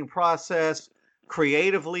the writing process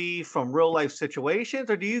creatively from real life situations,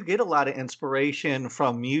 or do you get a lot of inspiration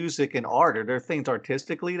from music and art? Are there things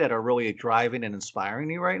artistically that are really driving and inspiring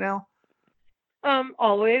you right now?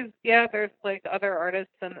 Always. Yeah, there's like other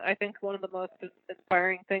artists, and I think one of the most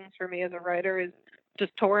inspiring things for me as a writer is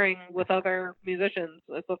just touring with other musicians,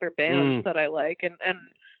 with other bands that I like, and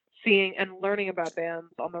seeing and learning about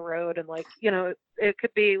bands on the road. And like, it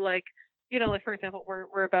could be like, like for example,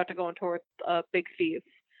 we're about to go on tour with Big Thief,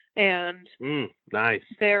 and nice.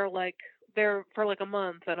 They're for like a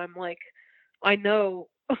month, and I'm like, I know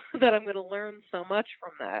that I'm going to learn so much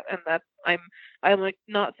from that, and that I'm like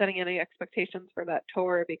not setting any expectations for that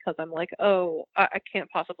tour, because I'm like, oh, I can't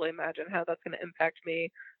possibly imagine how that's going to impact me,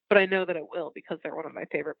 but I know that it will, because they're one of my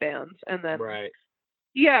favorite bands. And then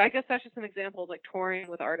I guess that's just an example of like touring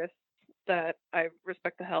with artists that I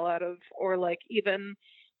respect the hell out of, or like even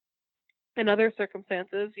in other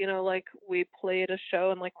circumstances, like we played a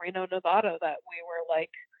show in like Reno, Nevada, that we were like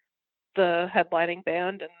the headlining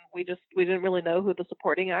band, and we didn't really know who the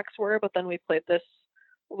supporting acts were, but then we played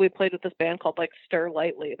with this band called like Stir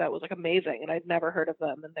Lightly that was like amazing, and I'd never heard of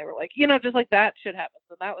them, and they were like, just like that shit happens,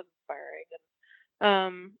 and that was inspiring.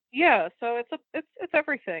 And so it's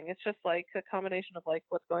everything. It's just like a combination of like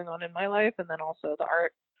what's going on in my life, and then also the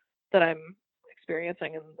art that I'm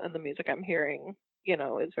experiencing, and the music I'm hearing,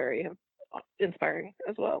 is very inspiring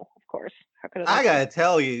as well, of course. How could I gotta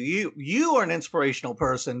tell you, you are an inspirational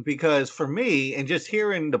person, because for me, and just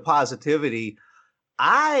hearing the positivity,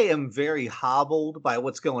 I am very hobbled by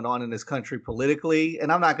what's going on in this country politically, and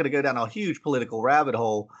I'm not going to go down a huge political rabbit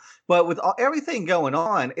hole, but with everything going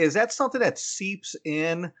on, is that something that seeps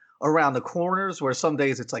in around the corners, where some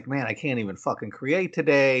days it's like, man, I can't even fucking create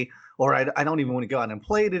today, or I don't even want to go out and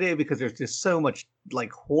play today because there's just so much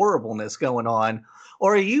like horribleness going on?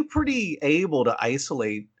 Or are you pretty able to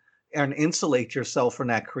isolate and insulate yourself from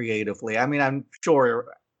that creatively? I mean, I'm sure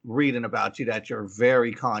reading about you that you're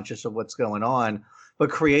very conscious of what's going on, but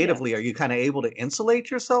creatively, are you kind of able to insulate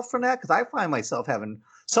yourself from that? Because I find myself having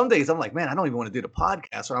some days I'm like, man, I don't even want to do the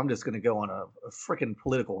podcast, or I'm just going to go on a freaking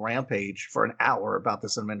political rampage for an hour about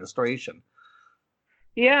this administration.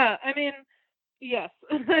 Yeah, I mean, yes,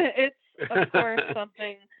 it's of course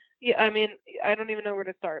something. Yeah, I mean, I don't even know where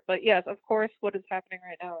to start, but yes, of course, what is happening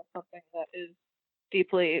right now is something that is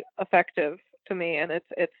deeply effective to me, and it's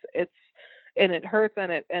and it hurts,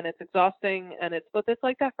 and it's exhausting, but it's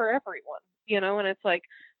like that for everyone, and it's like,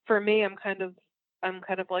 for me, I'm kind of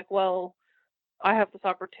like, well, I have this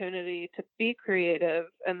opportunity to be creative,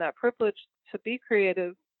 and that privilege to be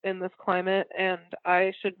creative in this climate, and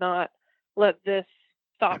I should not let this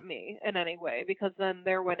stop me in any way, because then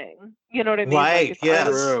they're winning. You know what I mean? Like, Right. if Yes.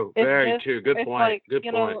 True. Very true. Good it's point. like, Good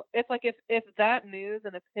you point. know, it's like if that news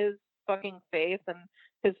and if his fucking faith and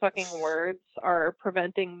his fucking words are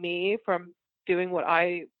preventing me from doing what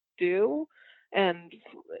I do and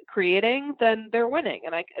creating, then they're winning,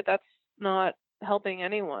 and that's not helping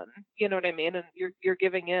anyone. You know what I mean? And you're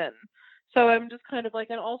giving in. So I'm just kind of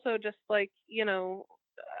like, and also just like, you know,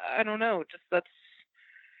 I don't know, just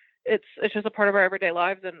it's just a part of our everyday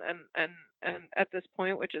lives, and at this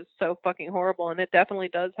point, which is so fucking horrible, and it definitely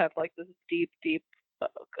does have like this deep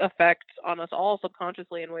effect on us all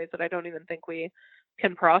subconsciously in ways that I don't even think we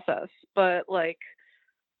can process. But like,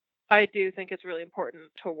 I do think it's really important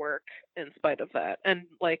to work in spite of that, and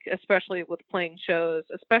like, especially with playing shows,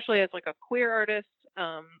 especially as like a queer artist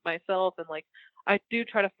myself, and like, I do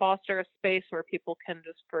try to foster a space where people can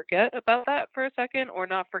just forget about that for a second, or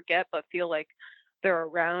not forget, but feel like they're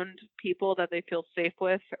around people that they feel safe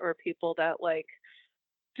with, or people that like,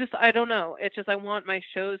 just, I don't know. It's just, I want my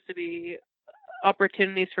shows to be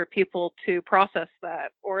opportunities for people to process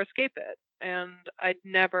that or escape it. And I'd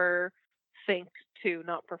never think to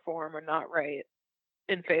not perform or not write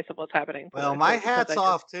in face of what's happening Well, my politically, because hat's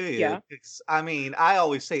off to you. yeah. I mean, I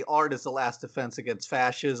always say art is the last defense against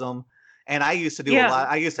fascism. And I used to do a Yeah. lot.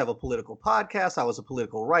 I used to have a political podcast. I was a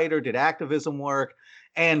political writer, did activism work,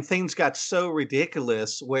 and things got so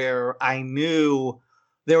ridiculous where I knew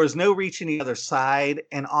there was no reaching the other side.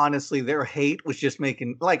 And honestly, their hate was just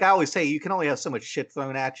making, like I always say, you can only have so much shit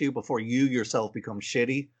thrown at you before you yourself become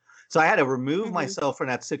shitty. So I had to remove Mhm. myself from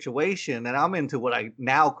that situation. And I'm into what I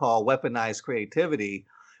now call weaponized creativity,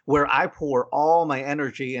 where I pour all my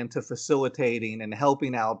energy into facilitating and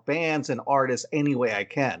helping out bands and artists any way I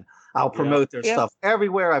can. I'll Yeah. promote their Yeah. stuff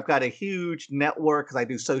everywhere. I've got a huge network because I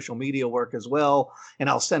do social media work as well. And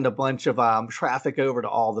I'll send a bunch of traffic over to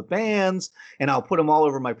all the bands, and I'll put them all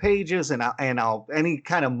over my pages. And I'll any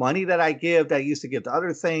kind of money that I give that I used to give to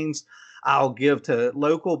other things, I'll give to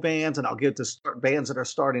local bands, and I'll give to bands that are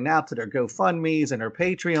starting out to their GoFundMe's and their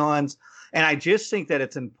Patreons. And I just think that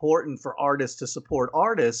it's important for artists to support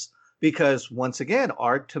artists because, once again,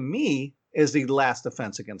 art to me is the last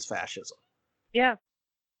defense against fascism. Yeah.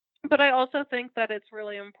 But I also think that it's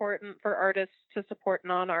really important for artists to support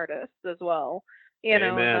non-artists as well. You know,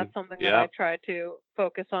 and Amen. that's something that I try to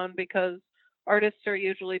focus on, because artists are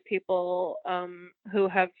usually people who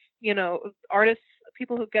have, you know,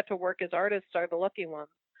 people who get to work as artists are the lucky ones.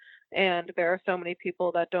 And there are so many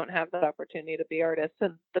people that don't have that opportunity to be artists.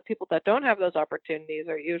 And the people that don't have those opportunities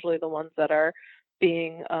are usually the ones that are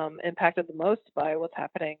being impacted the most by what's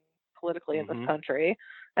happening politically in this country.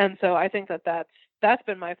 And so I think that that's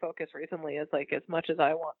been my focus recently, is like, as much as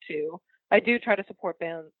I do try to support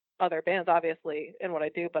other bands, obviously, in what I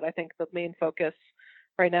do, but I think the main focus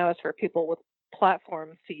right now is for people with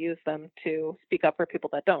platforms to use them to speak up for people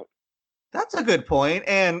that don't. That's a good point.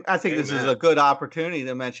 And I think this is Amen. a good opportunity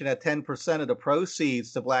to mention that 10% of the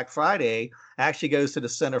proceeds to Black Friday actually goes to the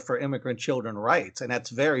Center for Immigrant Children Rights. And that's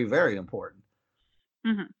very, very important.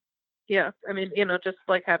 Mm-hmm. Yeah. I mean, you know, just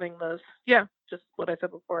like having those, yeah, just what I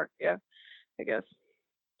said before. Yeah, I guess.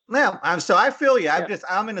 Yeah, I feel you.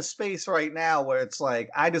 I'm in a space right now where it's like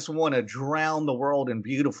I just want to drown the world in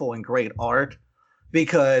beautiful and great art,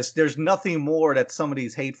 because there's nothing more that some of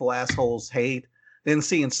these hateful assholes hate than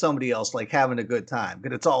seeing somebody else like having a good time.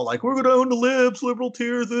 Because it's all like, we're gonna own the libs, liberal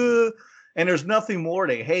tears, and there's nothing more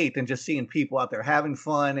they hate than just seeing people out there having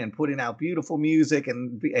fun and putting out beautiful music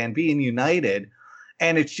and being united.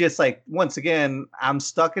 And it's just like, once again, I'm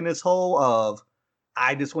stuck in this hole of,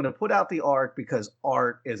 I just want to put out the art because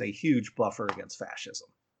art is a huge buffer against fascism.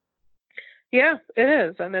 Yeah, it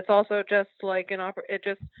is. And it's also just like art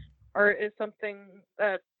is something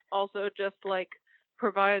that also just like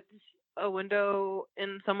provides a window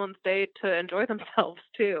in someone's day to enjoy themselves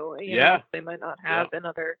too. You know, they might not have in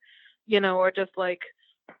other, you know, or just like,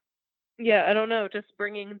 yeah, I don't know, just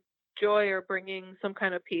bringing joy or bringing some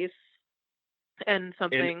kind of peace and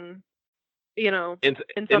something, you know, in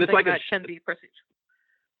something like that can be perceived.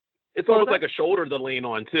 It's almost like a shoulder to lean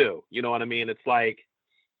on too. You know what I mean? It's like,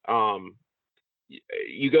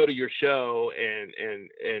 you go to your show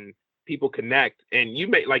and people connect, and you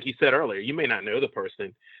may, like you said earlier, you may not know the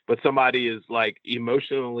person, but somebody is like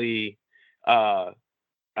emotionally,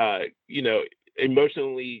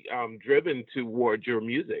 emotionally driven towards your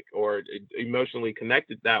music, or emotionally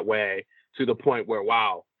connected that way, to the point where,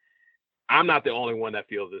 wow, I'm not the only one that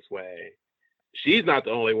feels this way. She's not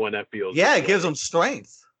the only one that feels. Yeah, this it gives way. them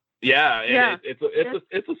strength. Yeah, and it's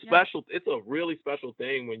a really special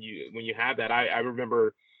thing when you have that. I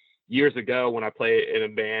remember, years ago when I played in a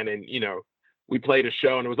band, and we played a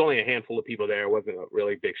show and there was only a handful of people there. It wasn't a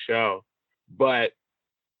really big show, but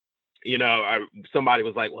somebody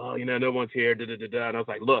was like, well, no one's here, da, da, da, da. And I was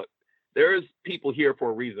like, look, there's people here for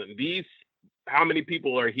a reason. How many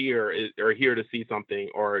people are here to see something,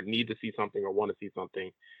 or need to see something, or want to see something?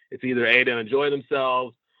 It's either A, to enjoy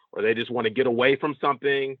themselves, or they just want to get away from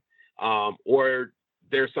something, or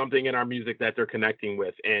there's something in our music that they're connecting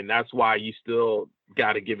with. And that's why you still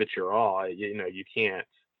got to give it your all. You can't.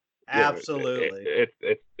 Absolutely.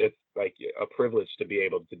 It's like a privilege to be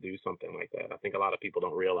able to do something like that. I think a lot of people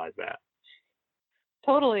don't realize that.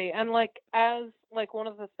 Totally. And like, as like one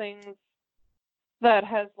of the things that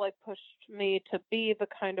has like pushed me to be the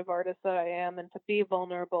kind of artist that I am, and to be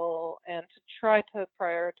vulnerable, and to try to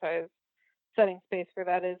prioritize setting space for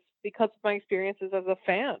that, is because of my experiences as a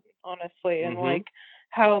fan, honestly. And like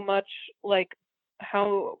how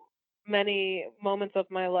many moments of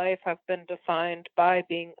my life have been defined by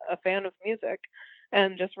being a fan of music,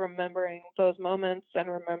 and just remembering those moments and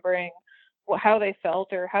remembering how they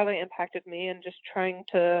felt or how they impacted me, and just trying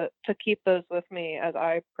to keep those with me as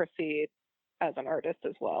I proceed as an artist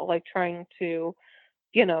as well. Like trying to,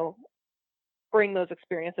 bring those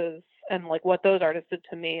experiences and like what those artists did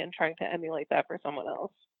to me, and trying to emulate that for someone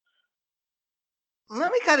else.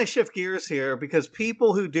 Let me kind of shift gears here, because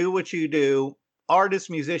people who do what you do, artists,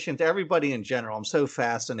 musicians, everybody in general, I'm so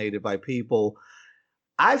fascinated by people.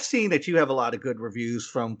 I've seen that you have a lot of good reviews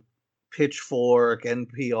from Pitchfork,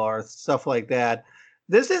 NPR, stuff like that.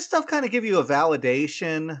 Does this stuff kind of give you a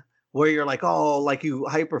validation where you're like, oh, like you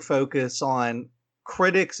hyper focus on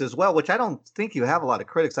critics as well, which I don't think you have a lot of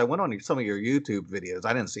critics. I went on some of your YouTube videos.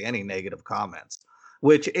 I didn't see any negative comments,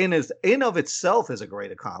 which in of itself is a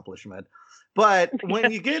great accomplishment. But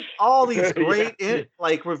when you get all these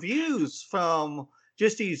great reviews from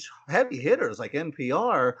just these heavy hitters like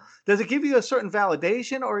NPR, does it give you a certain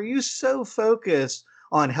validation, or are you so focused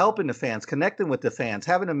on helping the fans, connecting with the fans,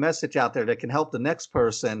 having a message out there that can help the next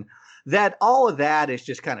person, that all of that is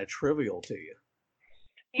just kind of trivial to you?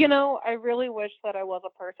 I really wish that I was a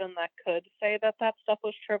person that could say that stuff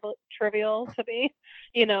was trivial to me,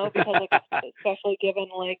 because like, especially given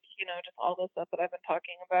just all the stuff that I've been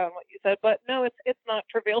talking about and what you said. But no, it's not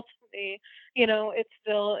trivial to me. It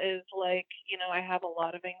still is like, I have a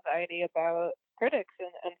lot of anxiety about critics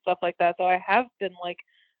and stuff like that. So I have been like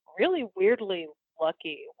really weirdly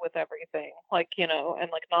lucky with everything,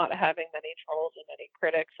 and like not having many trolls and many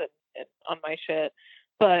critics and on my shit.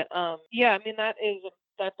 But yeah, I mean,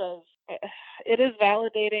 it is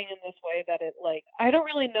validating in this way that it, like, I don't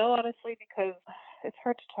really know, honestly, because it's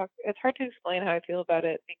hard to explain how I feel about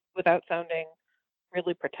it without sounding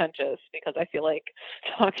really pretentious, because I feel like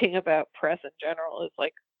talking about press in general is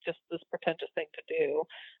like just this pretentious thing to do.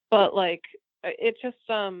 But like, it just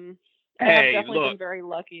I have definitely been very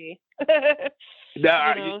lucky.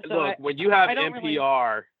 When you have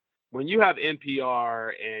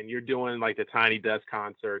NPR, and you're doing like the Tiny Desk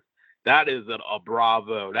concert, that is a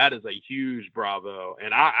bravo. That is a huge bravo,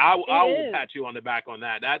 and I will pat you on the back on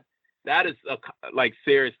that. That is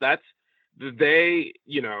serious. That's NPR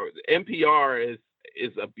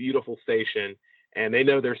is a beautiful station, and they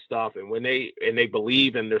know their stuff, and when they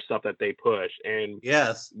believe in their stuff that they push. And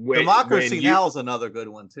yes, Democracy Now! Is another good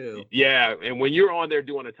one too. Yeah, and when you're on there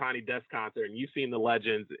doing a Tiny Desk concert, and you've seen the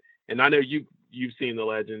legends, and I know you've seen the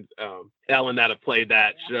legends, Ellen, that have played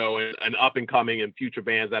that show, and up and coming and future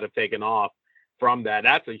bands that have taken off from that.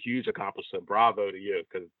 That's a huge accomplishment. Bravo to you,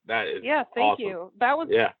 because that is thank awesome. you. That was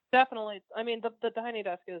definitely. I mean, the Tiny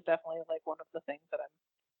Desk is definitely like one of the things that I'm.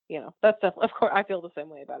 That's definitely. Of course, I feel the same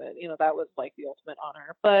way about it. That was like the ultimate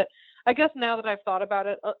honor. But I guess now that I've thought about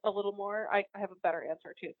it a little more, I have a better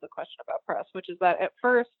answer to the question about press, which is that at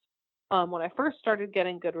first, when I first started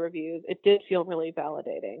getting good reviews, it did feel really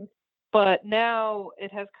validating. But now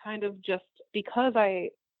it has kind of just, because I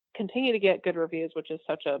continue to get good reviews, which is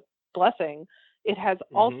such a blessing, it has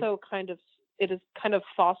also kind of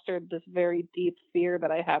fostered this very deep fear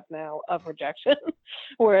that I have now of rejection,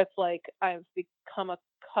 where it's like I've become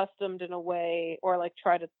accustomed in a way, or like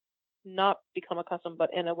try to not become accustomed,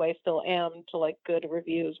 but in a way still am, to like good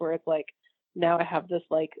reviews, where it's like now I have this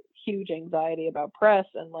like huge anxiety about press,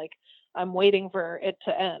 and like I'm waiting for it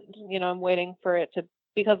to end. I'm waiting for it to,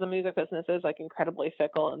 because the music business is like incredibly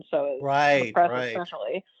fickle, and so is the press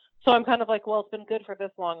especially. So I'm kind of like, well, it's been good for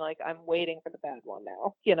this long, like I'm waiting for the bad one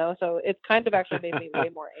now, so it's kind of actually made me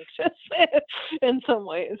way more anxious in some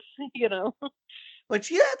ways,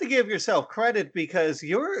 But you have to give yourself credit, because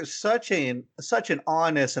you're such an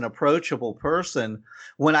honest and approachable person.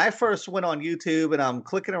 When I first went on YouTube and I'm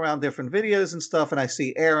clicking around different videos and stuff, and I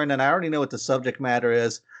see Aaron, and I already know what the subject matter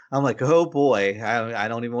is, I'm like, oh boy, I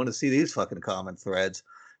don't even want to see these fucking comment threads.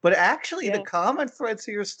 But actually, the comment threads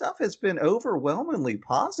to your stuff has been overwhelmingly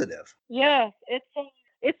positive. Yeah,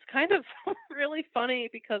 it's kind of really funny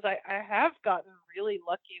because I have gotten really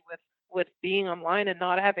lucky with being online and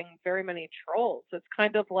not having very many trolls. It's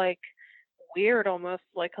kind of like weird almost,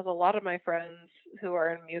 like, because a lot of my friends who are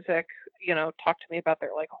in music, talk to me about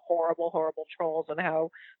their like horrible trolls and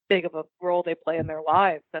how big of a role they play in their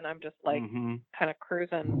lives, and I'm just like kind of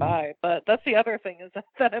cruising by. But that's the other thing is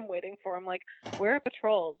that I'm waiting for. I'm like, where are the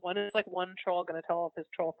trolls? When is like one troll gonna tell all of his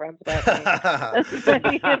troll friends about me?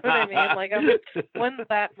 You know what I mean? Like, when's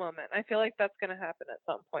that moment? I feel like that's gonna happen at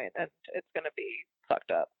some point, and it's gonna be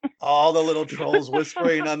fucked up. All the little trolls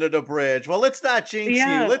whispering under the bridge. Well, let's not jinx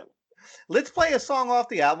you. Let's play a song off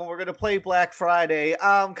the album. We're going to play Black Friday.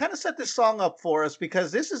 Kind of set this song up for us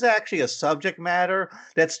because this is actually a subject matter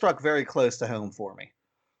that struck very close to home for me.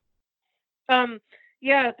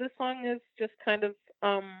 Yeah, this song is just kind of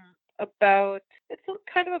about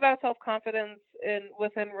self-confidence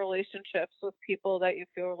within relationships with people that you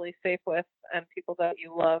feel really safe with and people that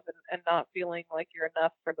you love, and not feeling like you're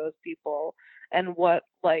enough for those people, and what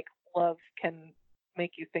like love can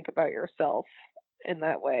make you think about yourself in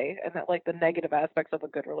that way, and that like the negative aspects of a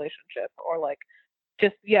good relationship, or like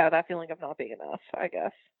just that feeling of not being enough, I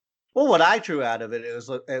guess. Well, what I drew out of it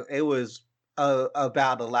was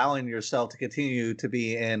about allowing yourself to continue to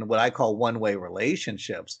be in what I call one-way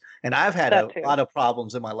relationships. And I've had a lot of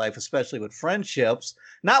problems in my life, especially with friendships.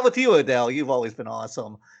 Not with you, Adele. You've always been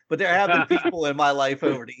awesome. But there have been people in my life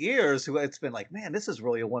over the years who it's been like, man, this is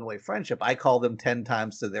really a one-way friendship. I call them 10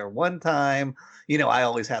 times to their one time. I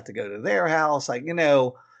always have to go to their house. And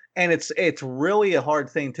it's really a hard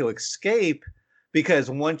thing to escape, because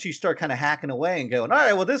once you start kind of hacking away and going, all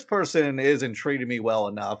right, well, this person isn't treating me well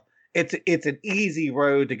enough, it's an easy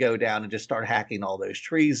road to go down and just start hacking all those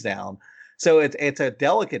trees down. So it's a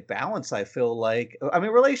delicate balance, I feel like. I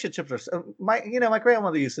mean, relationships are my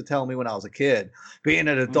grandmother used to tell me when I was a kid, being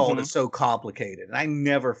an adult is so complicated. And I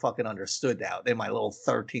never fucking understood that in my little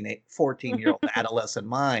 14-year-old adolescent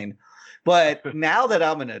mind. But now that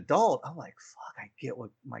I'm an adult, I'm like, fuck, I get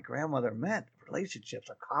what my grandmother meant. Relationships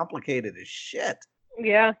are complicated as shit.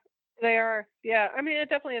 Yeah, they are. Yeah, I mean, it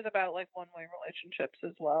definitely is about like one-way relationships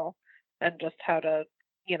as well, and just how to,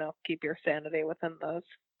 keep your sanity within those.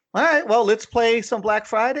 All right, well, let's play some Black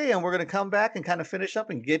Friday, and we're going to come back and kind of finish up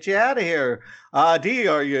and get you out of here. Dee,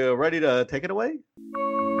 are you ready to take it away?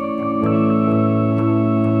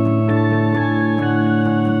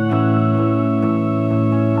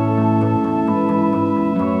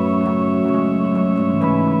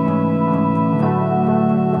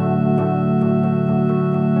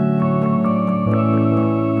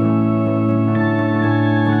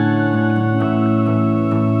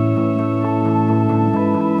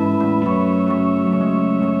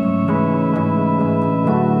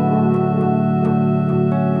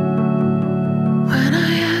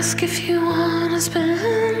 If you wanna spend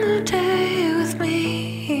the day with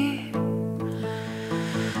me,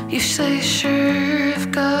 you say sure,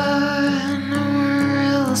 I've got nowhere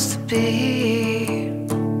else to be.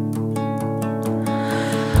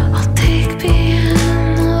 I'll take being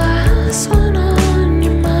the last one on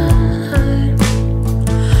your mind.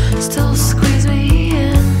 Still squeeze me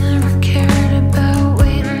in, never cared about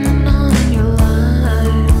waiting on your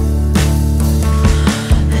line.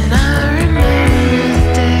 And I remember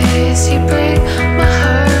the days you break my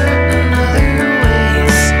heart in other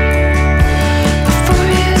ways. Before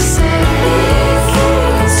you say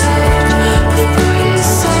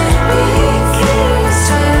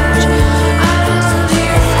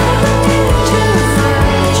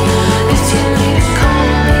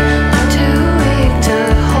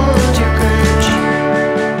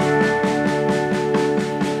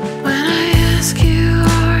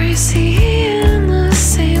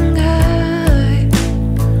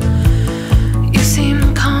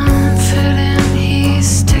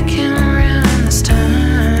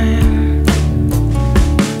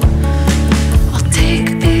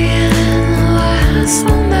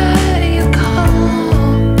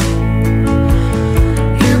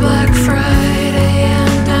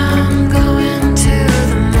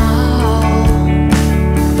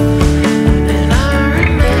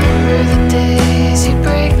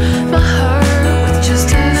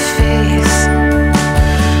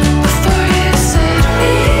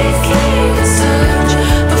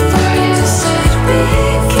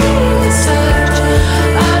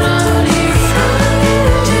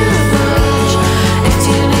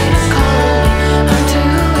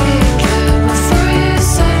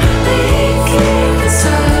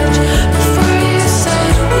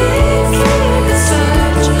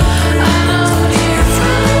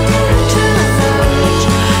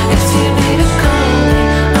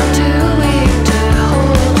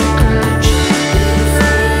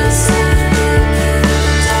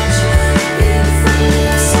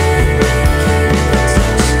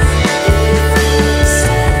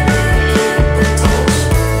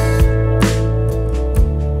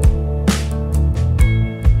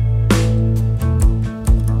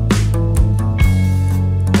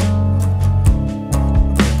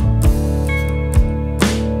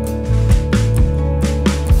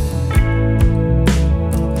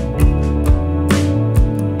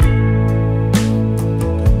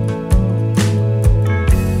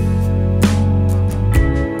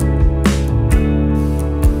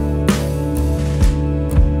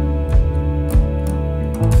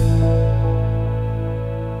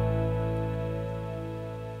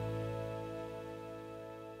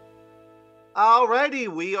Alrighty,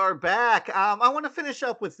 we are back. I want to finish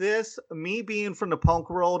up with this. Me being from the punk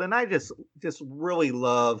world, and I just really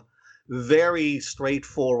love very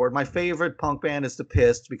straightforward. My favorite punk band is The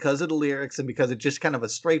Pist because of the lyrics and because it's just kind of a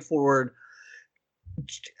straightforward.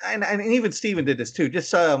 And even Steven did this too.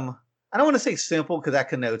 Just I don't want to say simple because that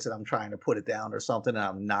connotes that I'm trying to put it down or something, and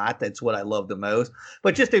I'm not. That's what I love the most.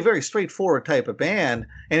 But just a very straightforward type of band.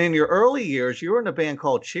 And in your early years, you were in a band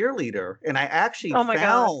called Cheerleader, and I actually Oh my God.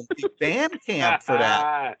 found the band camp for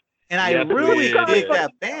that. And I Yes, we really did. dig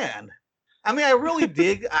that band. I mean, I really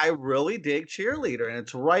dig Cheerleader, and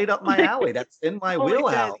it's right up my alley. That's in my Holy shit,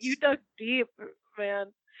 wheelhouse. you dug deep, man.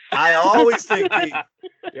 I always dig deep.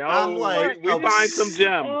 Yo, I'm like, we find some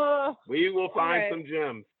gems. Oh, We will find Alright. some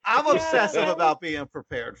gems. I'm Yeah, obsessive no. about being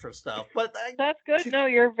prepared for stuff, but that's good. No,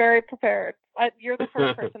 you're very prepared. You're the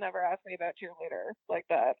first person ever asked me about Cheerleader like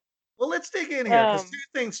that. well, let's dig in here because Um,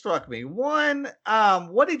 two things struck me. One,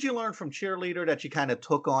 what did you learn from Cheerleader that you kind of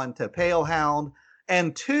took on to Palehound?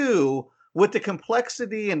 And two, with the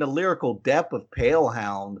complexity and the lyrical depth of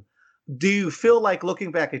Palehound, do you feel like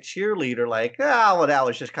looking back at Cheerleader, like, well, that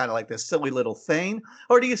was just kind of like this silly little thing?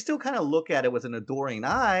 Or do you still kind of look at it with an adoring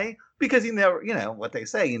eye because you never, what they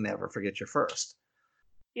say, you never forget your first?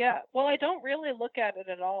 Yeah, well, I don't really look at it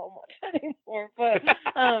at all much anymore, but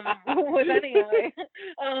with any eye,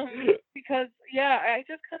 because yeah, I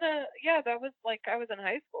just kind of that was like I was in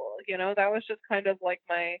high school, that was just kind of like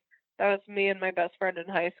that was me and my best friend in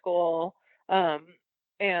high school,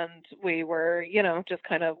 and we were, just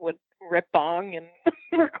kind of would rip bong and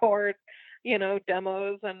record,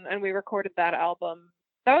 demos, and we recorded that album.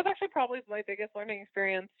 That was actually probably my biggest learning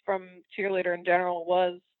experience from Cheerleader in general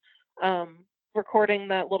was. Recording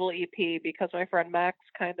that little EP because my friend Max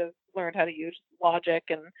kind of learned how to use Logic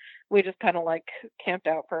and we just kind of like camped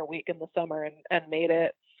out for a week in the summer and made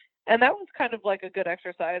it. And that was kind of like a good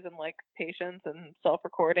exercise in like patience and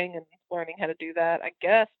self-recording and learning how to do that, I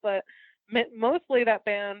guess. But mostly that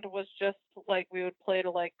band was just like we would play to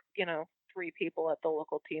like, 3 people at the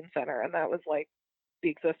local teen center and that was like the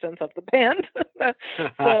existence of the band.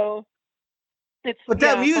 So it's But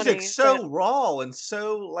that funny music's so that raw and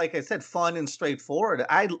so, like I said, fun and straightforward.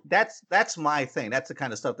 That's my thing. That's the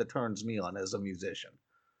kind of stuff that turns me on as a musician.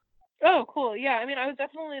 oh cool. Yeah, I mean I was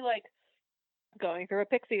definitely like going through a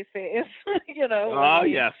Pixies phase, Oh, when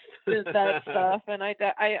we yes. did that stuff, and I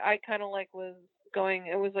kind of like was going.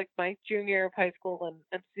 It was like my junior year of high school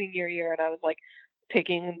and senior year, and I was like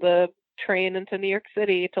taking the train into New York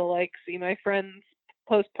City to like see my friends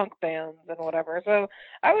post-punk bands and whatever. So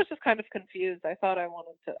I was just kind of confused. I thought I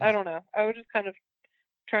wanted to. I don't know. I was just kind of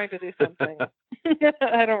trying to do something.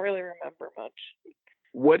 I don't really remember much.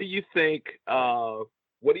 What do you think?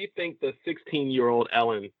 What do you think the 16-year-old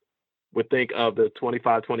Ellen would think of the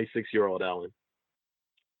 25, 26-year-old Ellen?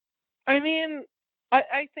 I mean,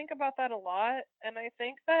 I think about that a lot, and I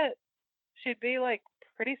think that she'd be like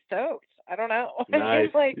pretty stoked. I don't know. I mean,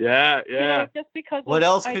 Nice. like, Yeah. just because What of,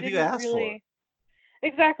 else I could you didn't ask for? really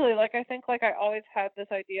exactly like I think like I always had this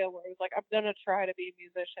idea where it was like I'm gonna try to be a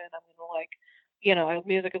musician. I'm gonna like,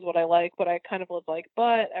 music is what I like, but I kind of was like,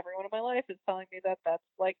 but everyone in my life is telling me that that's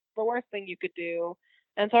like the worst thing you could do,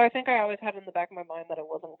 and so I think I always had in the back of my mind that it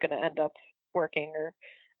wasn't gonna end up working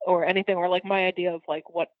or anything, or like my idea of like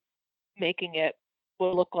what making it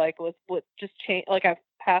would look like would just change. Like I've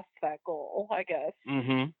passed that goal, I guess,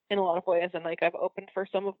 Mm-hmm. in a lot of ways, and like I've opened for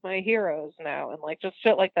some of my heroes now, and like just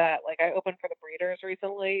shit like that. Like I opened for the Breeders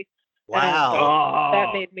recently, and I was like, Wow. that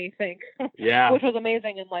Oh, made me think, yeah. which was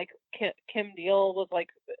amazing. And like Kim Deal was like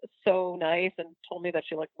so nice and told me that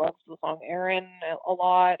she like loves the song Aaron a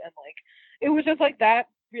lot, and like it was just like that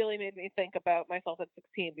really made me think about myself at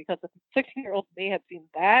 16 because if 16-year-old me had seen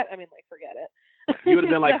that, I mean, like forget it. You would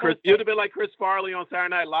have been like That Chris. was You would have been like Chris Farley on Saturday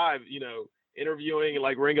Night Live. Interviewing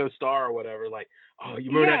like Ringo Starr or whatever. Like, oh,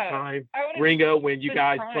 you remember that yeah, time, I would have Ringo, when you been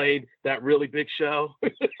guys crying. played that really big show?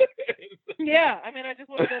 Yeah, I mean, I just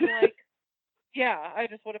would have been like, yeah, I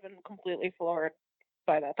just would have been completely floored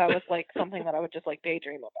by that. That was like something that I would just like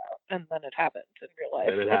daydream about, and then it happened in real life.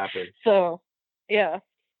 And it happened. So, yeah,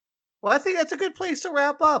 Well, I think that's a good place to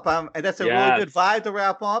wrap up. And that's a really Yes. good vibe to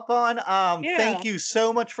wrap up on. Yeah. Thank you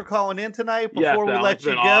so much for calling in tonight. Yes, Before we Alan, let it's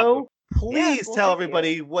you been go, awesome. please well, tell thank you.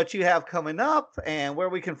 everybody what you have coming up and where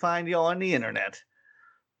we can find you on the internet.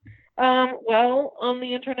 Well, on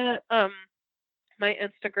the internet, my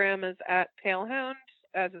Instagram is at Palehound,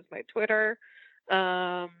 as is my Twitter.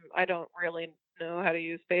 I don't really know how to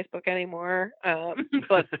use Facebook anymore,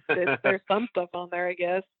 but there's some stuff on there, I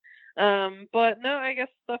guess. But no, I guess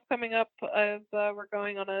stuff coming up as we're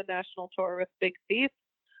going on a national tour with Big Thief.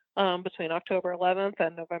 between October 11th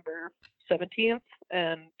and November 17th,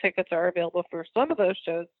 and tickets are available for some of those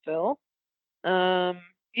shows still.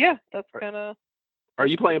 Yeah, that's kind of. Are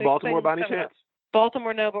you playing Baltimore by any coming chance? up.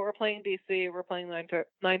 Baltimore, no, but we're playing DC. We're playing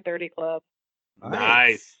 9:30 Club.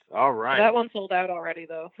 Nice. All right. That one sold out already,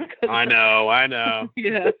 though. I know.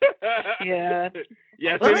 Yeah. Yeah.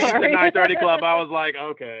 Yeah, as soon as you said 9:30 Club, I was like,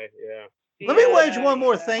 okay, yeah. Let me wedge one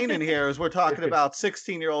more thing in here as we're talking about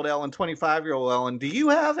 16-year-old Ellen, 25-year-old Ellen. Do you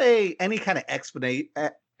have any kind of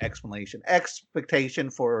expectation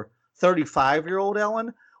for 35-year-old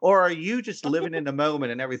Ellen? Or are you just living in the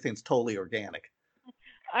moment and everything's totally organic?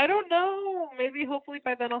 I don't know. Maybe hopefully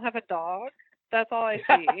by then I'll have a dog. That's all I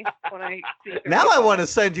see when I see. Now I want to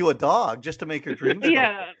send you a dog just to make your dreams come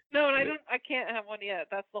Yeah. No, and I can't have one yet.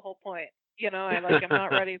 That's the whole point. I'm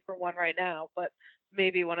not ready for one right now, but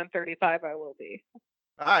maybe when I'm 35 I will be.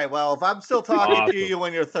 All right. Well, if I'm still talking to you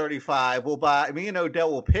when you're 35, me and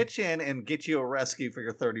Odell will pitch in and get you a rescue for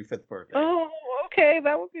your 35th birthday. Oh, okay.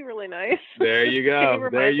 That would be really nice. There you go.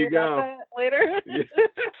 There you go. Later.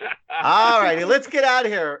 All righty. Let's get out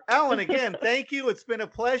of here. Ellen, again, thank you. It's been a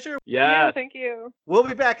pleasure. Yeah, thank you. We'll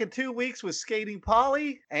be back in 2 weeks with Skating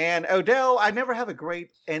Polly. And Odell, I never have a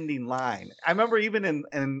great ending line. I remember even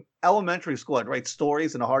in elementary school, I'd write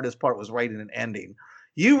stories, and the hardest part was writing an ending.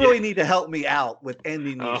 You really need to help me out with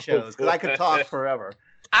ending these shows, because I could talk forever.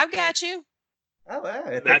 I've got you. Oh,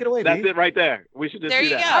 yeah. Take it away, That's D. it right there. We should just There do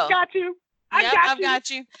you that. go. I've got you. I've got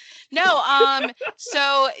you. No,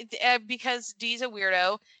 so because Dee's a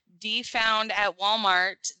weirdo, Dee found at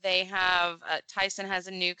Walmart they have Tyson has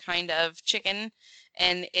a new kind of chicken,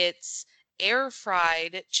 and it's air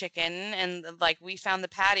fried chicken, and like we found the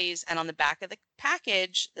patties, and on the back of the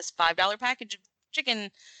package, this $5 package of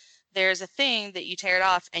chicken, there's a thing that you tear it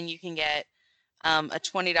off and you can get a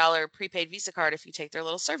 $20 prepaid Visa card if you take their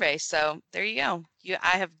little survey. So there you go.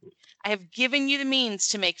 I have given you the means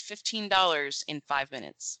to make $15 in 5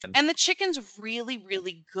 minutes. And the chicken's really,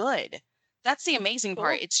 really good. That's the amazing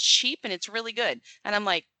part. It's cheap and it's really good. And I'm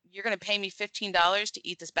like, you're going to pay me $15 to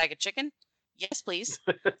eat this bag of chicken? Yes, please.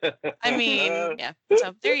 I mean, yeah.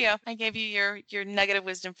 So there you go. I gave you your nugget of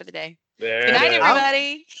wisdom for the day. Good night,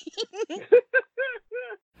 everybody.